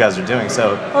you guys are doing.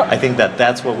 So I think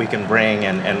that's what we can bring,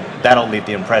 and that'll leave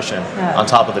the impression on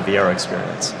top of the VR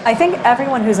experience. I think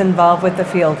everyone who's involved with the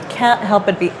field can't help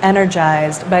but be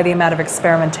energized by the amount of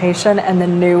experimentation and the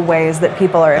new ways that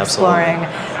people are exploring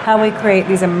how we create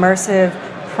these immersive,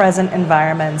 present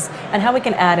environments and how we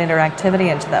can add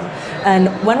interactivity into them. And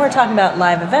when we're talking about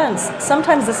live events,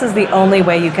 sometimes this is the only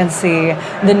way you can see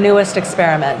the newest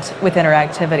experiment with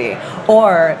interactivity.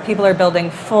 Or people are building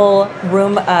full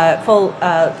room,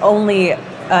 only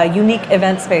unique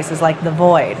event spaces like The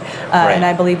Void. And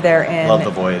I believe they're in Love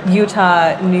The Void.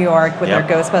 Utah, New York with their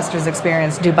Ghostbusters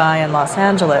experience, Dubai and Los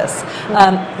Angeles,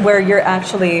 where you're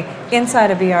actually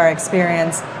inside a VR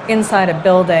experience, inside a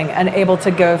building, and able to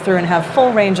go through and have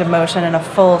full range of motion in a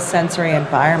full sensory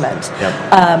environment.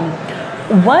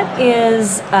 What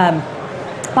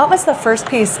was the first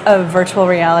piece of virtual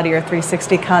reality or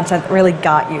 360 content that really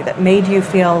got you, that made you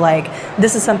feel like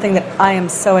this is something that I am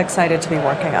so excited to be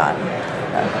working on?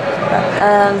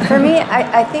 For me,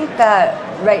 I think that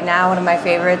right now one of my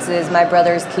favorites is My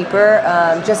Brother's Keeper.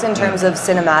 Just in terms of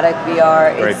cinematic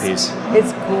VR,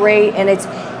 it's great, and it's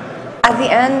at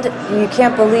the end you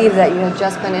can't believe that you have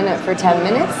just been in it for 10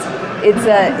 minutes.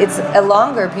 It's a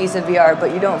longer piece of VR,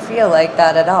 but you don't feel like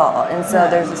that at all. And so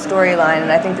there's a storyline,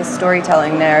 and I think the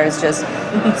storytelling there is just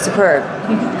superb.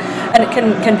 And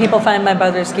can people find My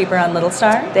Brother's Keeper on Little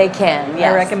Star? They can,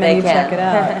 yes. I recommend you check it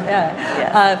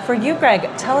out. For you, Greg,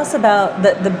 tell us about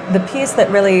the piece that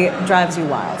really drives you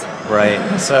wild.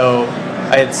 Right. So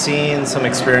I had seen some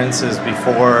experiences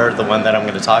before the one that I'm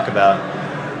going to talk about,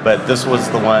 but this was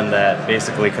the one that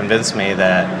basically convinced me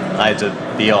that I had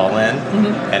to be all in,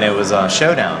 and it was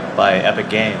Showdown by Epic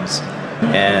Games.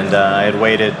 And I had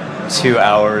waited 2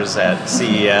 hours at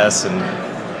CES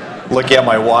and looking at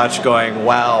my watch going,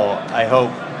 wow, I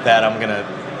hope that I'm gonna,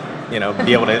 you know,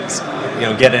 be able to, you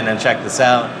know, get in and check this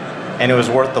out. And it was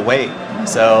worth the wait.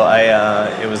 So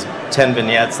it was 10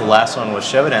 vignettes, the last one was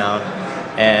Showdown.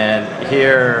 And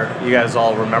here, you guys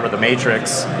all remember The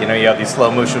Matrix. You know, you have these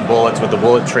slow motion bullets with the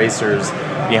bullet tracers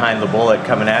behind the bullet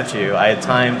coming at you. I had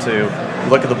time to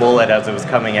look at the bullet as it was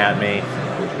coming at me,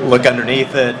 look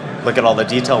underneath it, look at all the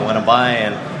detail it went by,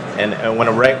 and when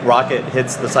a rocket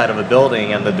hits the side of a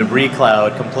building and the debris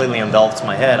cloud completely envelops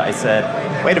my head, I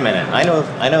said, wait a minute, I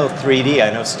know 3D,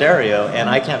 I know stereo, and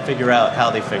I can't figure out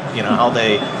how they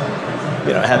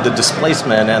had the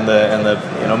displacement and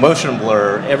the motion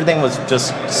blur. Everything was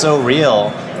just so real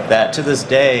that to this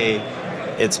day,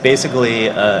 it's basically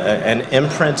an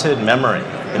imprinted memory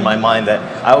in my mind that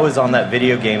I was on that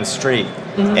video game street.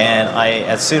 And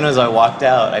as soon as I walked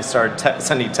out, I started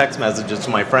sending text messages to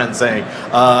my friends saying,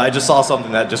 I just saw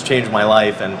something that just changed my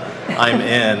life, and I'm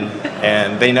in.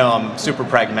 And they know I'm super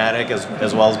pragmatic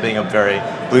as well as being a very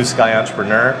blue sky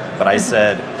entrepreneur. But I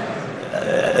said,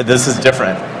 this is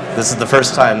different. This is the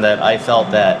first time that I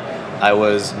felt that I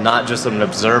was not just an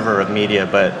observer of media,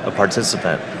 but a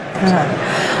participant.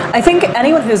 I think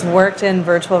anyone who's worked in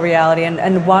virtual reality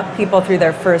and walked people through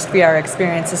their first VR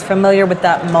experience is familiar with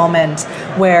that moment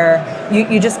where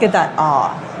you just get that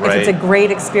awe. Right. If it's a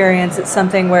great experience, it's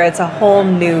something where it's a whole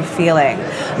new feeling.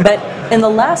 But in the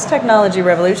last technology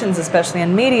revolutions, especially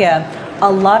in media,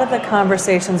 a lot of the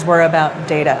conversations were about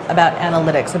data, about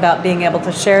analytics, about being able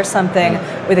to share something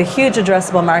with a huge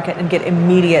addressable market and get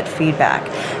immediate feedback.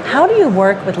 How do you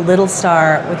work with Little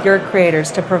Star, with your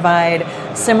creators, to provide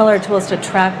similar tools to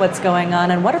track what's going on,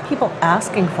 and what are people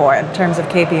asking for in terms of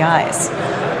KPIs?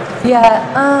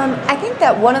 Yeah, I think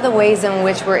that one of the ways in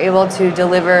which we're able to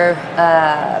deliver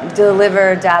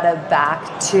data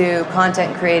back to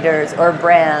content creators or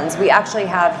brands, we actually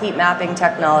have heat mapping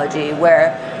technology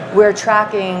where we're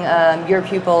tracking your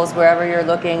pupils wherever you're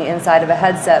looking inside of a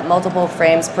headset multiple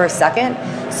frames per second.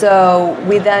 So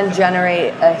we then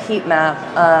generate a heat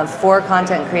map for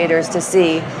content creators to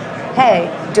see,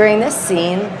 hey, during this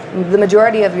scene, the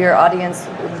majority of your audience,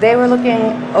 they were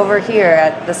looking over here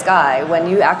at the sky when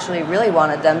you actually really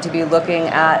wanted them to be looking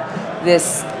at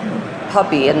this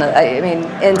puppy.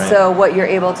 And so what you're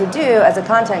able to do as a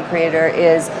content creator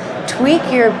is tweak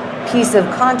your piece of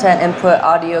content and put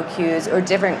audio cues or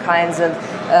different kinds of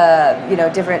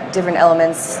different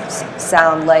elements,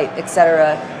 sound, light,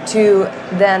 etc., to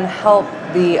then help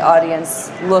the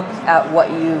audience look at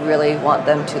what you really want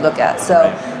them to look at.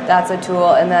 So that's a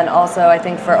tool. And then also I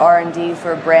think for R&D,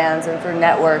 for brands and for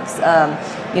networks,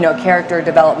 character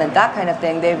development, that kind of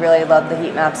thing, they really love the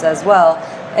heat maps as well.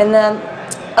 And then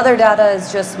other data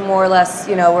is just more or less,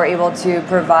 we're able to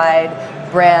provide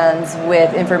brands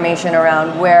with information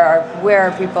around where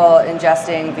are people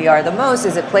ingesting VR the most.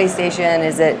 Is it PlayStation?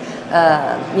 Is it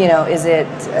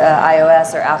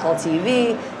iOS or Apple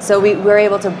TV? So we're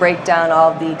able to break down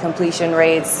all of the completion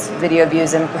rates, video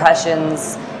views,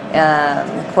 impressions,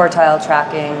 quartile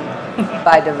tracking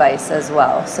by device as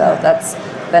well. So that's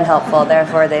been helpful.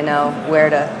 Therefore, they know where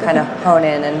to kind of hone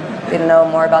in and get to know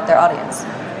more about their audience.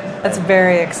 That's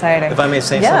very exciting. If I may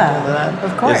say something to that,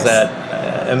 of course. Is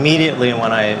that immediately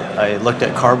when I looked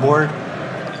at cardboard,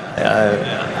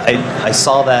 I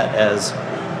saw that as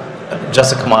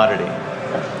just a commodity.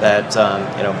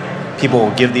 That people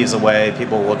will give these away.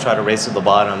 People will try to race to the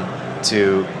bottom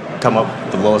to come up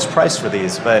with the lowest price for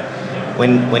these. But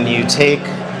when you take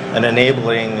an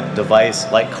enabling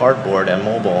device like cardboard and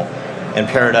mobile and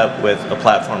pair it up with a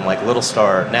platform like Little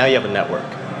Star, now you have a network.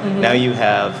 Mm-hmm. Now you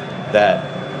have that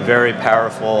very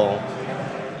powerful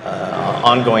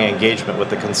ongoing engagement with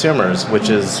the consumers, which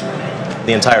is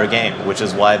the entire game, which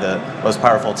is why the most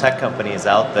powerful tech companies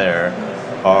out there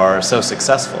are so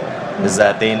successful, is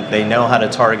that they know how to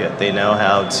target, they know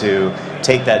how to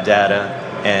take that data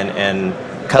and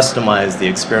customize the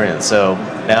experience. So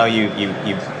now you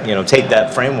take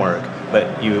that framework,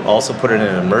 but you also put it in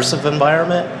an immersive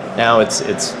environment. Now it's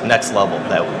next level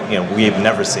that we've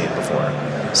never seen before.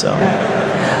 So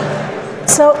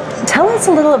tell us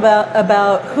a little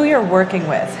about who you're working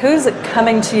with. Who's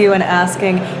coming to you and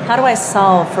asking, how do I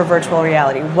solve for virtual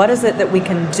reality? What is it that we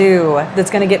can do that's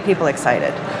going to get people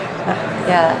excited?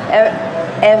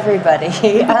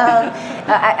 Everybody.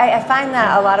 I find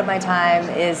that a lot of my time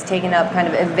is taken up kind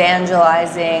of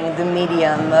evangelizing the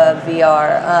medium of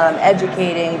VR,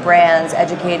 educating brands,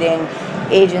 educating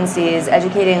agencies,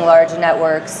 educating large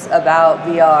networks about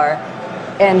VR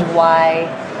and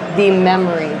why the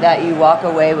memory that you walk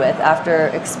away with after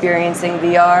experiencing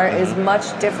VR is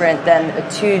much different than a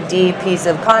 2D piece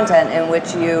of content in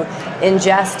which you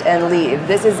ingest and leave.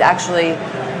 This is actually,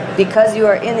 because you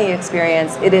are in the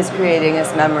experience, it is creating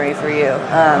this memory for you.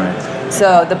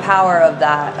 So the power of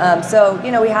that.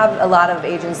 We have a lot of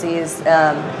agencies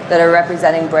that are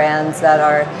representing brands that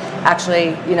are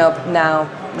actually,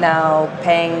 now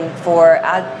paying for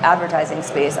advertising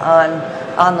space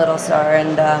on Little Star,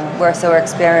 and we're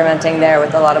experimenting there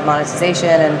with a lot of monetization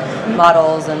and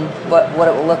models and what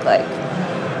it will look like.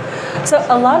 So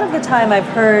a lot of the time I've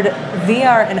heard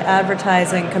VR and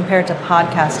advertising compared to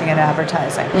podcasting and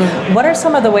advertising. Mm. What are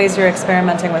some of the ways you're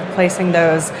experimenting with placing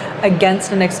those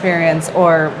against an experience,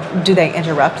 or do they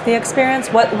interrupt the experience?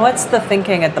 What's the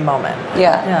thinking at the moment?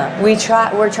 Yeah.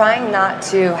 We're trying not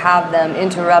to have them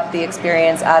interrupt the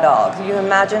experience at all. Can you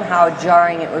imagine how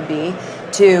jarring it would be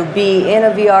to be in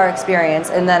a VR experience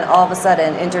and then all of a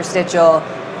sudden interstitial,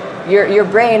 your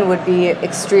brain would be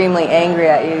extremely angry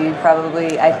at you. You'd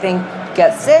probably, I think,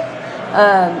 get sick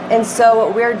And so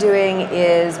what we're doing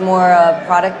is more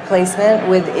product placement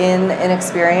within an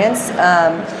experience.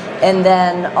 And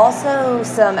then also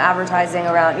some advertising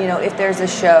around, if there's a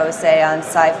show, say on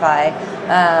Sci-Fi,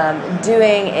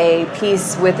 doing a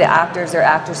piece with the actors or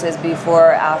actresses before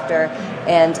or after,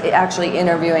 and actually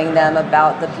interviewing them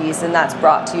about the piece, and that's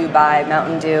brought to you by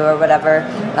Mountain Dew or whatever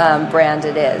brand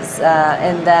it is.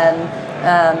 And then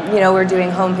we're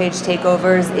doing homepage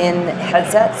takeovers in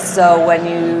headsets, so when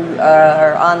you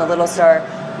are on the Little Star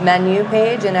menu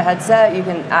page in a headset, you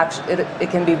can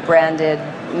it can be branded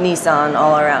Nissan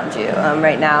all around you.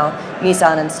 Right now,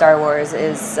 Nissan and Star Wars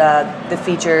is the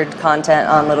featured content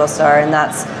on Little Star, and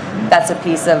that's a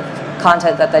piece of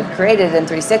content that they've created in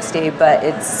 360, but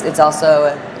it's also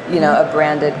a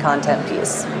branded content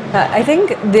piece. I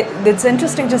think it's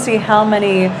interesting to see how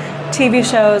many TV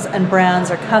shows and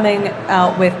brands are coming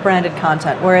out with branded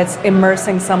content where it's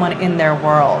immersing someone in their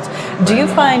world. Do you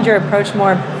find your approach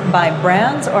more by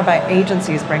brands or by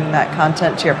agencies bringing that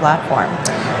content to your platform?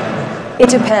 It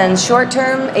depends.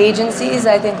 Short-term agencies,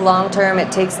 I think long-term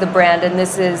it takes the brand, and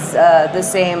this is the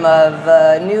same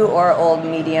of new or old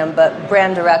medium, but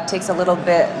brand direct takes a little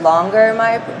bit longer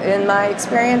in my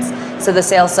experience, so the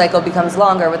sales cycle becomes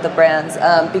longer with the brands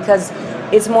because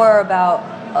it's more about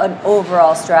an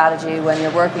overall strategy when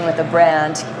you're working with a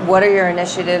brand. What are your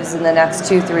initiatives in the next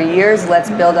 2-3 years? Let's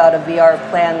build out a VR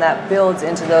plan that builds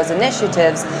into those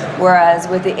initiatives, whereas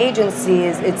with the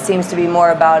agencies it seems to be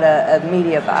more about a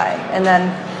media buy. And then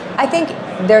I think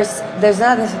there's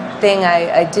another thing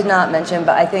I did not mention,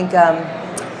 but I think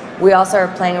we also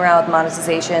are playing around with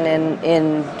monetization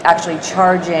in actually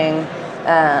charging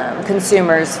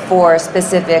consumers for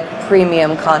specific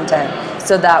premium content,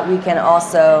 so that we can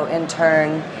also in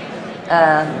turn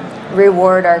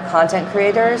reward our content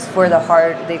creators for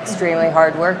the extremely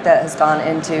hard work that has gone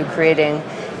into creating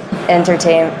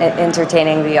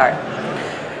entertaining VR.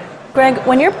 Greg,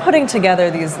 when you're putting together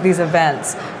these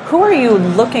events, who are you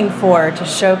looking for to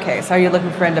showcase? Are you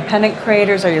looking for independent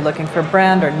creators? Are you looking for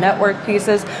brand or network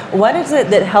pieces? What is it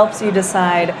that helps you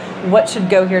decide what should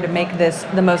go here to make this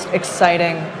the most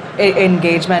exciting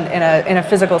engagement in a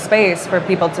physical space for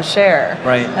people to share?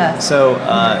 Right. So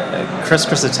Chris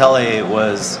Crisatelli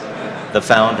was the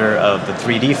founder of the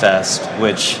 3D Fest,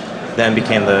 which then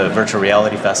became the Virtual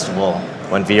Reality Festival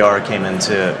when VR came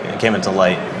into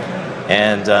light.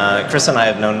 And Chris and I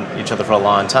have known each other for a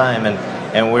long time,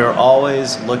 and we're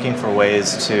always looking for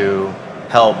ways to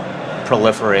help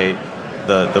proliferate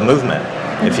the movement,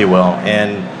 if you will,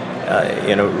 and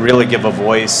really give a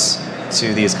voice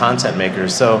to these content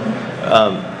makers. So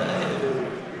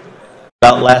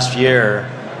about last year,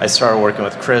 I started working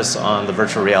with Chris on the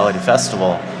Virtual Reality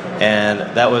Festival, and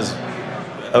that was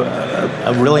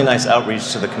a really nice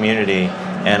outreach to the community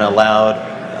and allowed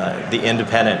the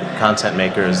independent content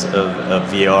makers of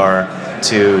VR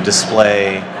to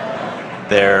display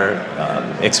their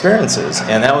experiences,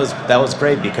 and that was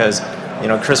great because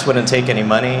Chris wouldn't take any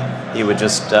money. He would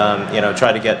just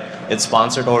try to get it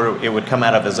sponsored, or it would come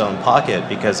out of his own pocket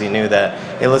because he knew that,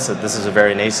 hey, listen, this is a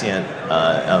very nascent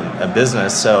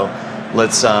business, so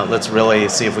let's really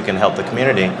see if we can help the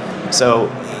community. So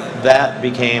that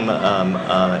became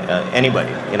anybody,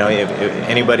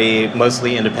 anybody,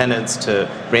 mostly independents, to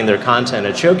bring their content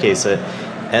and showcase it.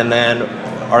 And then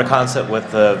our concept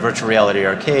with the virtual reality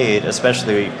arcade,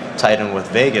 especially tied in with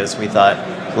Vegas, we thought,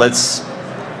 let's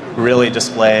really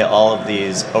display all of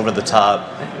these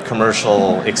over-the-top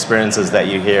commercial experiences that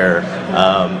you hear,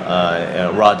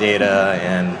 Raw Data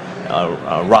and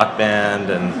Rock Band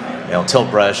and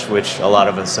Tilt Brush, which a lot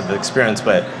of us have experienced,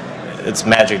 but it's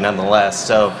magic nonetheless.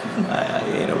 So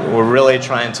we're really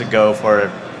trying to go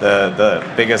for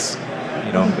the biggest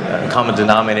common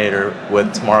denominator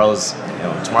with tomorrow's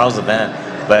event.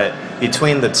 But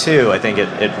between the two, I think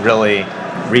it really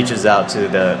reaches out to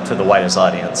the widest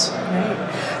audience.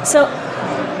 Right. So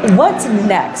what's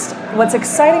next? What's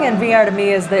exciting in VR to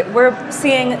me is that we're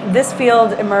seeing this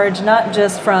field emerge not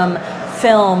just from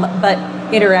film, but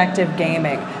interactive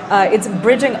gaming. It's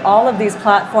bridging all of these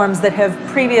platforms that have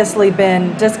previously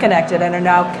been disconnected and are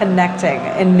now connecting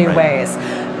in new ways.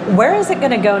 Where is it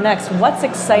going to go next? What's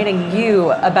exciting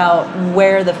you about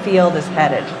where the field is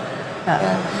headed?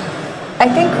 I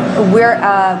think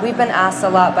we've been asked a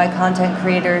lot by content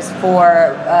creators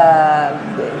for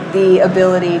the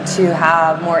ability to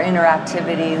have more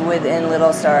interactivity within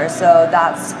Little Star. So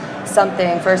that's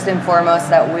something first and foremost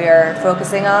that we're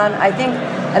focusing on. I think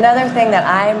another thing that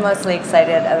I'm mostly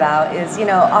excited about is,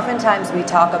 oftentimes we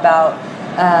talk about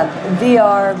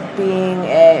VR being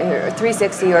a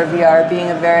 360 or VR being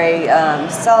a very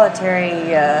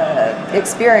solitary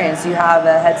experience. You have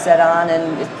a headset on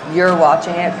and you're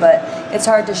watching it, but it's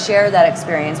hard to share that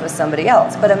experience with somebody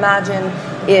else. But imagine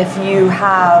if you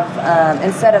have,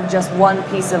 instead of just one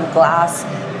piece of glass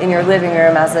in your living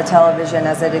room as a television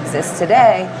as it exists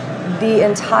today, the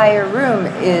entire room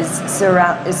is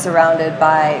surrounded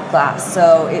by glass.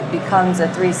 So it becomes a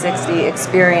 360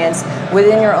 experience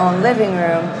within your own living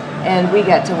room, and we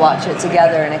get to watch it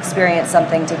together and experience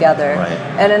something together. Right.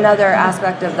 And another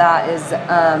aspect of that is,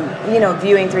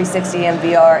 viewing 360 and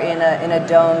VR in a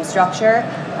dome structure.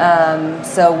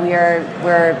 So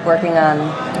we're working on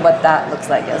what that looks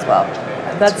like as well.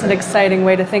 That's an exciting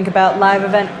way to think about live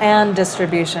event and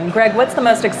distribution. Greg, what's the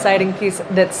most exciting piece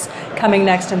that's coming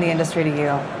next in the industry to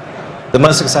you? The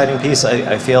most exciting piece,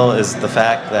 I feel, is the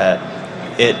fact that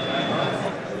it,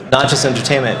 not just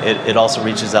entertainment, it also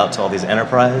reaches out to all these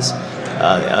enterprise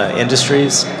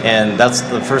industries. And that's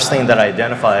the first thing that I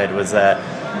identified, was that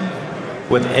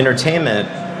with entertainment,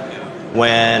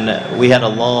 when we had a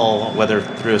lull, whether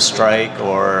through a strike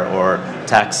or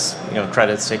tax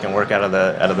credits taking work out of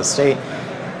the state,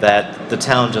 that the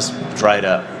town just dried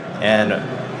up.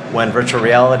 And when virtual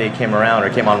reality came around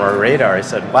or came on our radar, I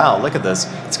said, wow, look at this.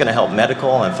 It's going to help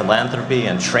medical and philanthropy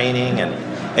and training and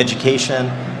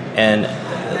education. And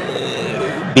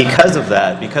because of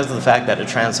that, because of the fact that it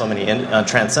transcends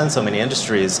so many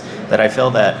industries, that I feel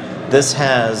that this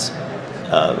has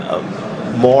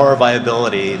more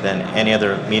viability than any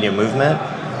other media movement.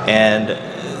 And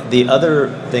the other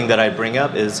thing that I bring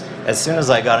up is, as soon as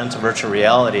I got into virtual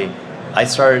reality, I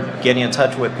started getting in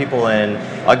touch with people in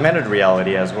augmented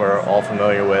reality, as we're all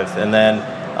familiar with, and then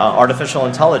artificial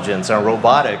intelligence and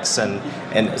robotics, and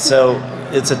so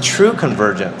it's a true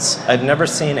convergence. I've never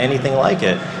seen anything like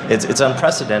it. It's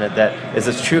unprecedented. That it's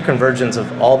a true convergence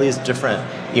of all these different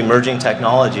emerging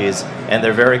technologies, and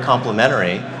they're very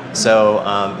complementary. So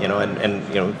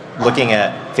looking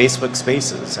at Facebook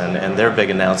Spaces and their big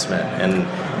announcement,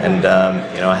 and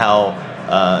how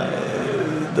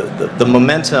the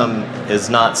momentum is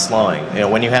not slowing.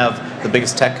 When you have the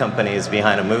biggest tech companies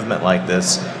behind a movement like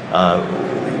this,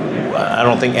 I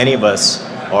don't think any of us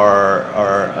are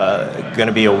going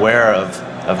to be aware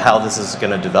of how this is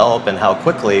going to develop and how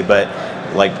quickly, but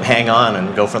like, hang on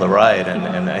and go for the ride.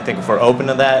 And I think if we're open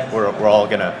to that, we're all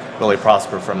going to really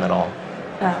prosper from it all.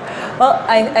 Well,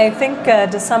 I think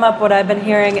to sum up what I've been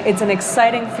hearing, it's an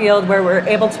exciting field where we're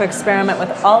able to experiment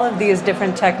with all of these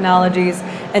different technologies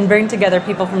and bring together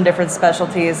people from different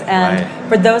specialties. And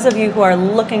for those of you who are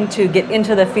looking to get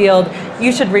into the field,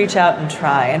 you should reach out and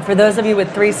try. And for those of you with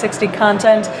 360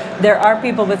 content, there are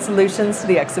people with solutions to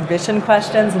the exhibition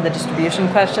questions and the distribution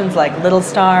questions, like Little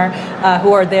Star,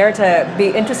 who are there to be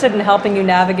interested in helping you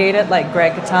navigate it, like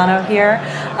Greg Catano here.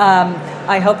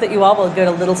 I hope that you all will go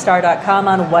to littlestar.com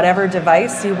on whatever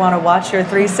device you want to watch your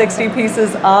 360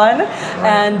 pieces on.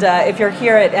 And if you're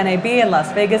here at NAB in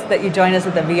Las Vegas, that you join us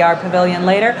at the VR Pavilion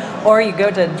later, or you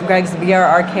go to Greg's VR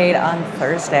Arcade on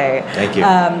Thursday. Thank you.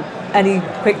 Any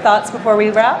quick thoughts before we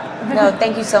wrap? No,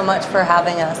 thank you so much for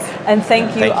having us. And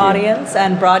thank you, audience,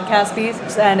 and Broadcast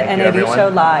Beats and NAB Show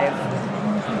Live.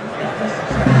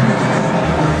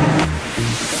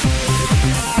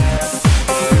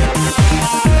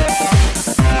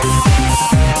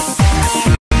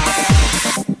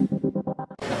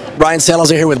 Brian Saddles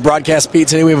here with Broadcast Beat.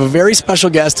 Today we have a very special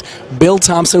guest, Bill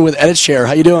Thompson with Edit Share.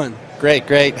 How you doing? Great,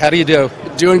 great. How do you do?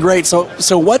 Doing great. So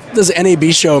what does NAB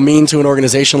Show mean to an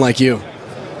organization like you?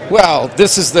 Well,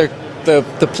 this is the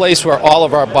place where all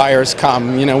of our buyers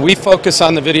come. We focus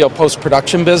on the video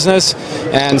post-production business,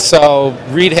 and so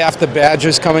read half the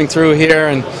badges coming through here,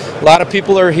 and a lot of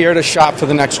people are here to shop for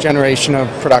the next generation of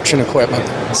production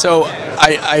equipment. So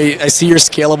I see your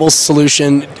scalable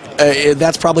solution.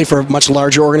 That's probably for much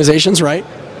larger organizations, right?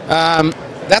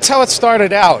 That's how it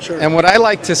started out. Sure. And what I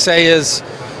like to say is,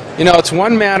 it's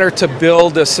one matter to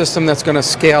build a system that's going to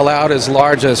scale out as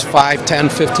large as 5, 10,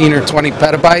 15, or 20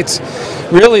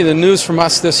 petabytes. Really, the news from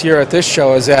us this year at this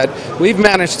show is that we've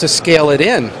managed to scale it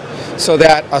in so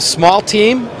that a small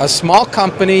team, a small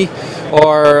company,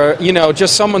 or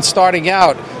just someone starting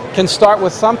out can start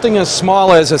with something as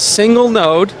small as a single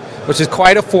node, which is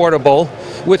quite affordable,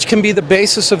 which can be the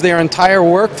basis of their entire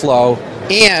workflow.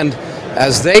 And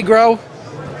as they grow,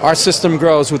 our system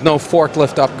grows with no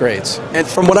forklift upgrades. And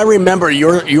from what I remember,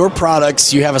 your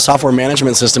products, you have a software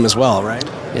management system as well, right?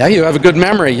 Yeah, you have a good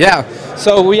memory, yeah.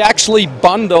 So we actually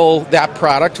bundle that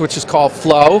product, which is called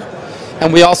Flow,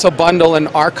 and we also bundle an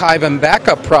archive and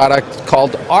backup product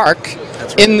called Arc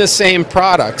in the same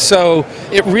product. So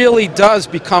it really does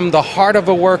become the heart of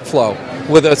a workflow.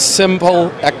 with a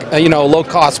simple,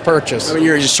 low-cost purchase. I mean,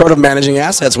 you're just sort of managing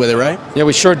assets with it, right? Yeah,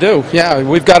 we sure do. Yeah,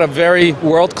 we've got a very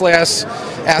world-class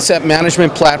asset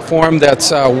management platform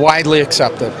that's widely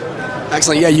accepted.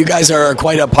 Excellent. Yeah, you guys are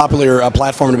quite a popular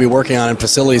platform to be working on in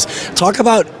facilities. Talk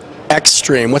about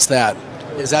Xstream. What's that?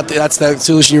 That's the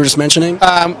solution you were just mentioning?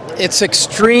 It's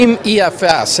Extreme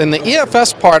EFS, and the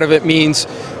EFS part of it means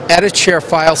Edit Share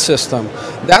File System.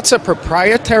 That's a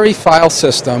proprietary file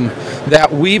system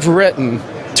that we've written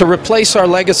to replace our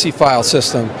legacy file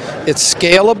system. It's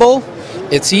scalable,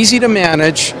 it's easy to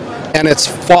manage, and it's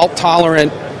fault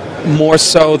tolerant more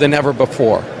so than ever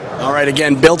before. All right,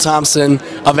 again, Bill Thompson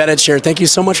of EditShare, thank you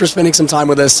so much for spending some time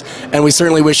with us, and we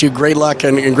certainly wish you great luck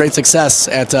and great success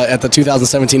at the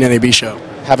 2017 NAB show.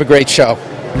 Have a great show.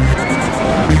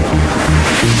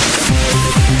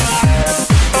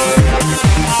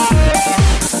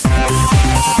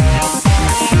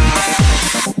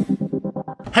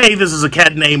 Hey, this is a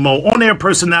cat named Mo, on-air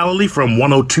personality from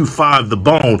 102.5 The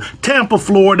Bone, Tampa,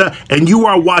 Florida, and you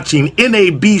are watching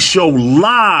NAB Show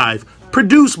Live,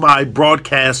 produced by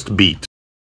Broadcast Beat.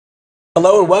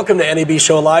 Hello and welcome to NAB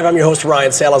Show Live. I'm your host,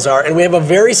 Ryan Salazar, and we have a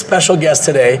very special guest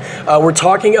today. We're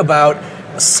talking about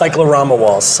cyclorama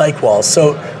walls, psych walls.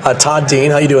 So, Todd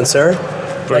Dean, how you doing, sir?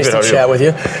 Nice to chat with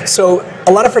you. So,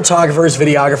 a lot of photographers,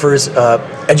 videographers,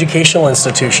 educational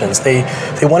institutions, they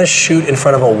want to shoot in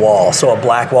front of a wall. So a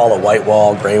black wall, a white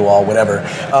wall, gray wall, whatever,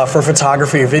 for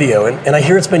photography or video. And I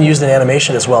hear it's been used in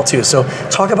animation as well, too. So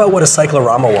talk about what a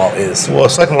cyclorama wall is. Well, a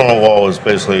cyclorama wall is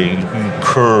basically you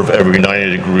curve every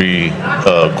 90-degree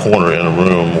corner in a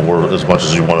room, or as much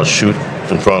as you want to shoot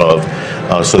in front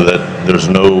of, so that there's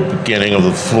no beginning of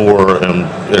the floor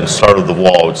and start of the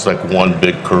wall. It's like one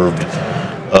big curved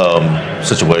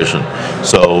situation.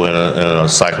 So in a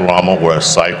cyclorama or a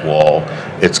psych wall,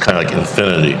 it's kind of like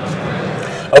infinity.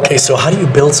 Okay, so how do you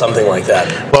build something like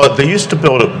that? Well, they used to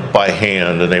build it by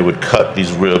hand, and they would cut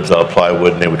these ribs out of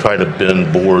plywood, and they would try to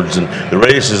bend boards, and the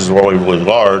radiuses were always really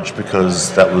large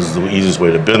because that was the easiest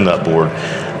way to bend that board.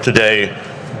 Today,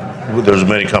 there's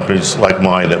many companies like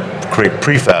mine that create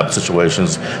prefab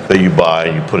situations that you buy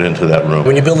and you put into that room.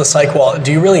 When you build a psych wall,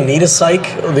 do you really need a psych?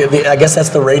 I guess that's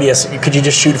the radius. Could you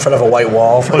just shoot in front of a white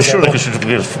wall, for example? Sure, they could shoot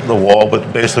against the wall,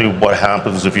 but basically what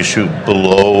happens if you shoot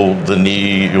below the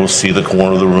knee, you'll see the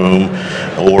corner of the room,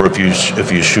 or if you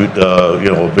shoot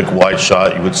a big wide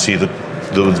shot, you would see the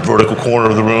vertical corner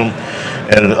of the room.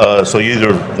 And so you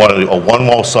either want a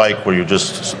one-wall psych where you're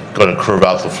just going to curve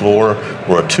out the floor,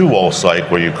 or a two-wall psych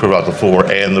where you curve out the floor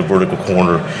and the vertical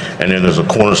corner, and then there's a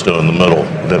cornerstone in the middle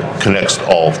that connects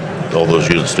all those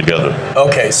units together.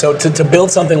 Okay, so to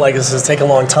build something like this, does it take a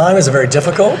long time? Is it very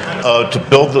difficult? To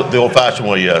build the old-fashioned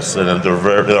way, yes, and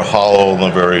they're hollow and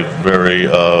they're very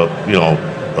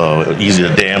easy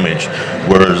to damage,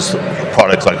 whereas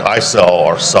products like I sell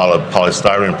are solid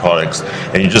polystyrene products,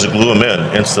 and you just glue them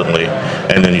in instantly,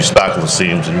 and then you spackle the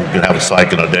seams, and you can have a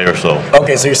psych in a day or so.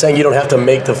 Okay, so you're saying you don't have to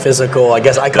make the physical, I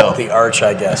guess I call it the arch,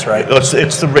 I guess, right?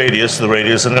 It's the radius,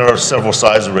 and there are several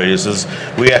sizes of radiuses.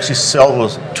 We actually sell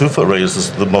those 2-foot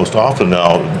radiuses the most often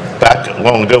now. Back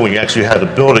long ago, when you actually had to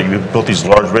build it, you built these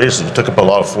large radiuses. It took up a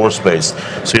lot of floor space,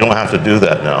 so you don't have to do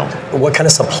that now. What kind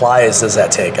of supplies does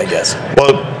that take, I guess?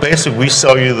 Well, basically, we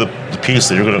sell you the piece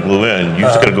that you're going to glue in. You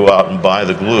just got to go out and buy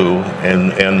the glue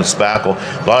and the spackle.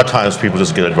 A lot of times people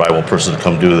just get a drywall person to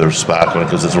come do their spackling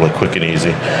because it's really quick and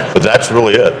easy. But that's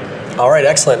really it. All right,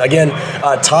 excellent. Again,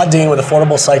 Todd Dean with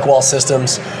Affordable Psych Wall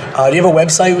Systems. Do you have a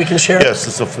website we can share? Yes,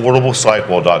 it's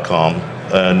affordablepsychwall.com.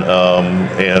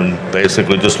 And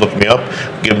basically just look me up,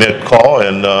 give me a call,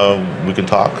 and we can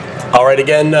talk. All right,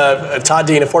 again, Todd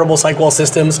Dean, Affordable Psych Wall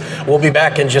Systems. We'll be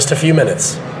back in just a few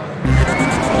minutes.